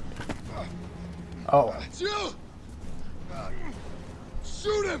 Oh. It's you!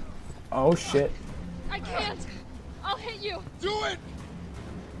 Shoot him! Oh shit. I can't. I'll hit you. Do it!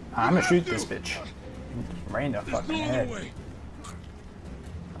 I'm gonna shoot this bitch. Right in the There's fucking no other head. way.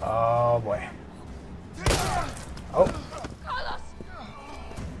 Oh boy. Oh. Carlos!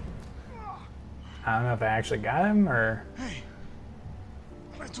 I don't know if I actually got him or. Hey,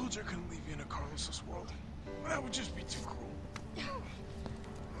 I told you I couldn't leave you in a Carlos's world. That would just be too cruel.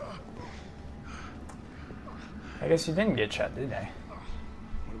 I guess he didn't get shot, did I?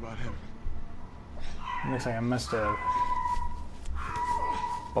 What about him? Looks like I must have.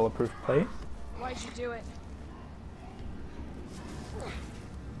 Bulletproof plate? Why'd you do it?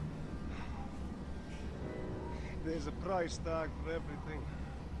 There's a price tag for everything.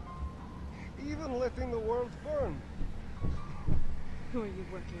 Even letting the world burn. Who are you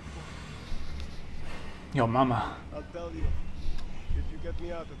working for? Yo, mama. I'll tell you. If you get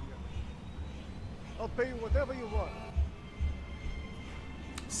me out of here. I'll pay you whatever you want.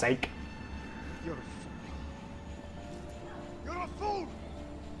 Psych. You're a fool. You're a fool!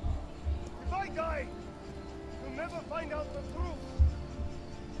 If I die, you'll never find out the truth.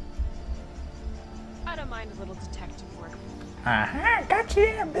 I don't mind a little detective work. Uh-huh, got you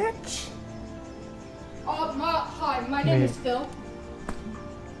here, bitch. Hi, my name is Phil.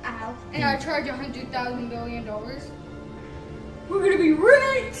 Ow. And I charge $100,000 billion. We're gonna be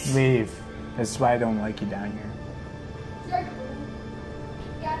rich! Leave. That's why I don't like you down here.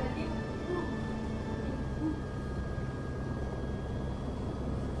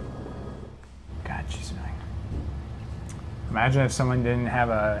 God, she's annoying. Imagine if someone didn't have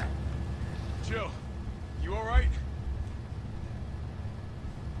a... Jill, you alright?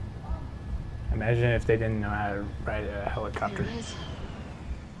 Imagine if they didn't know how to ride a helicopter.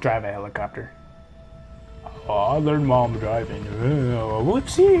 Drive a helicopter. Oh, I learned mom driving.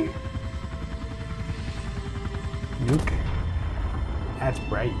 Whoopsie. Nuke. That's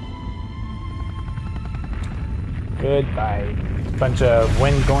bright. Goodbye. Bunch of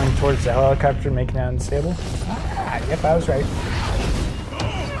wind going towards the helicopter, making it unstable. Ah, yep, I was right.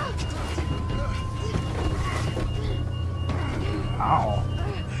 Ow.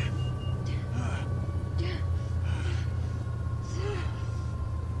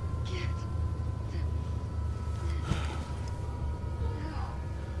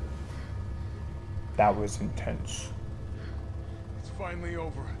 That was intense. It's finally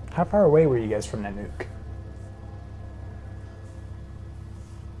over. How far away were you guys from that nuke?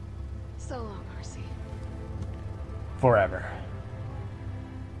 So long, Marcy. Forever.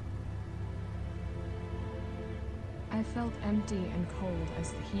 I felt empty and cold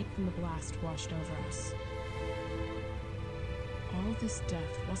as the heat from the blast washed over us. All this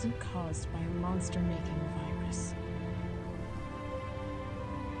death wasn't caused by a monster-making virus.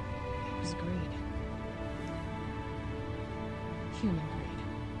 It was greed. Human greed.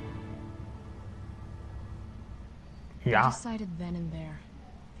 Yeah. I decided then and there,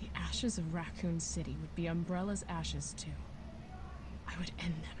 the ashes of Raccoon City would be Umbrella's ashes too. I would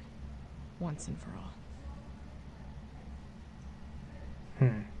end them, once and for all.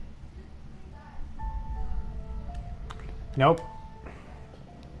 Nope.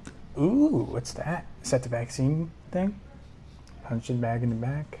 Ooh, what's that? Is that the vaccine thing? Punching bag in the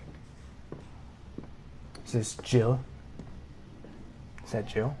back. Is this Jill? Is that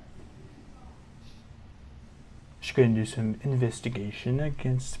Jill? She's gonna do some investigation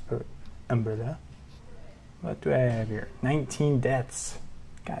against Umbrella. What do I have here? 19 deaths.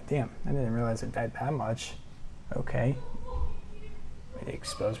 God damn, I didn't realize it died that much. Okay. They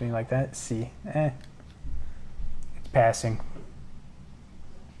expose me like that? See. It's passing.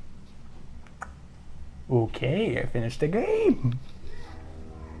 Okay, I finished the game.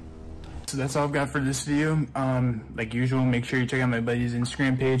 So that's all I've got for this video. Like usual, make sure you check out my buddy's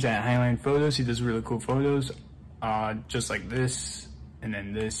Instagram page at Highline Photos. He does really cool photos, just like this and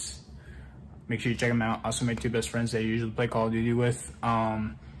then this. Make sure you check them out. Also, my two best friends that I usually play Call of Duty with.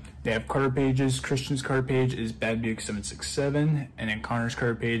 They have card pages. Christian's card page is BadBuick767, and then Connor's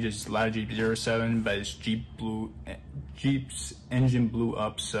card page is LoudJeep07, but his Jeep's engine blew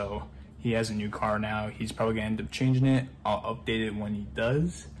up, so he has a new car now. He's probably gonna end up changing it. I'll update it when he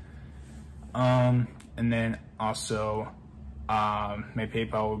does. And then also, my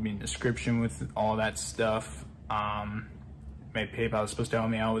PayPal will be in the description with all that stuff. My PayPal is supposed to help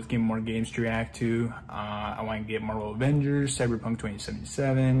me out with getting more games to react to. I want to get Marvel Avengers, Cyberpunk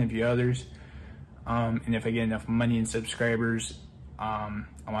 2077, and a few others. And if I get enough money and subscribers, I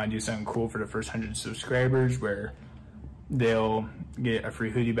want to do something cool for the first 100 subscribers where they'll get a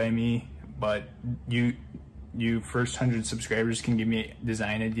free hoodie by me. But you first 100 subscribers can give me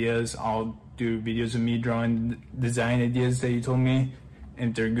design ideas. I'll do videos of me drawing design ideas that you told me.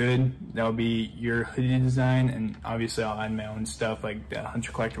 If they're good, that'll be your hoodie design, and obviously I'll add my own stuff like the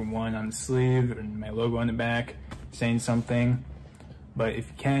Hunter Collector 1 on the sleeve and my logo on the back saying something. But if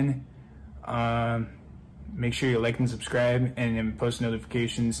you can, make sure you like and subscribe, and then post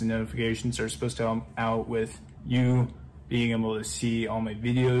notifications. The notifications are supposed to help out with you being able to see all my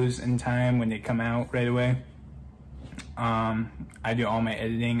videos in time when they come out right away. I do all my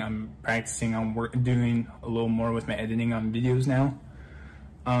editing. I'm practicing on doing a little more with my editing on videos now.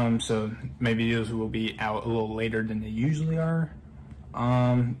 So my videos will be out a little later than they usually are,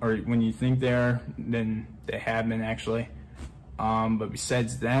 or when you think they are, then they have been actually. But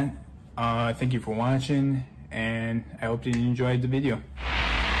besides that, thank you for watching, and I hope that you enjoyed the video.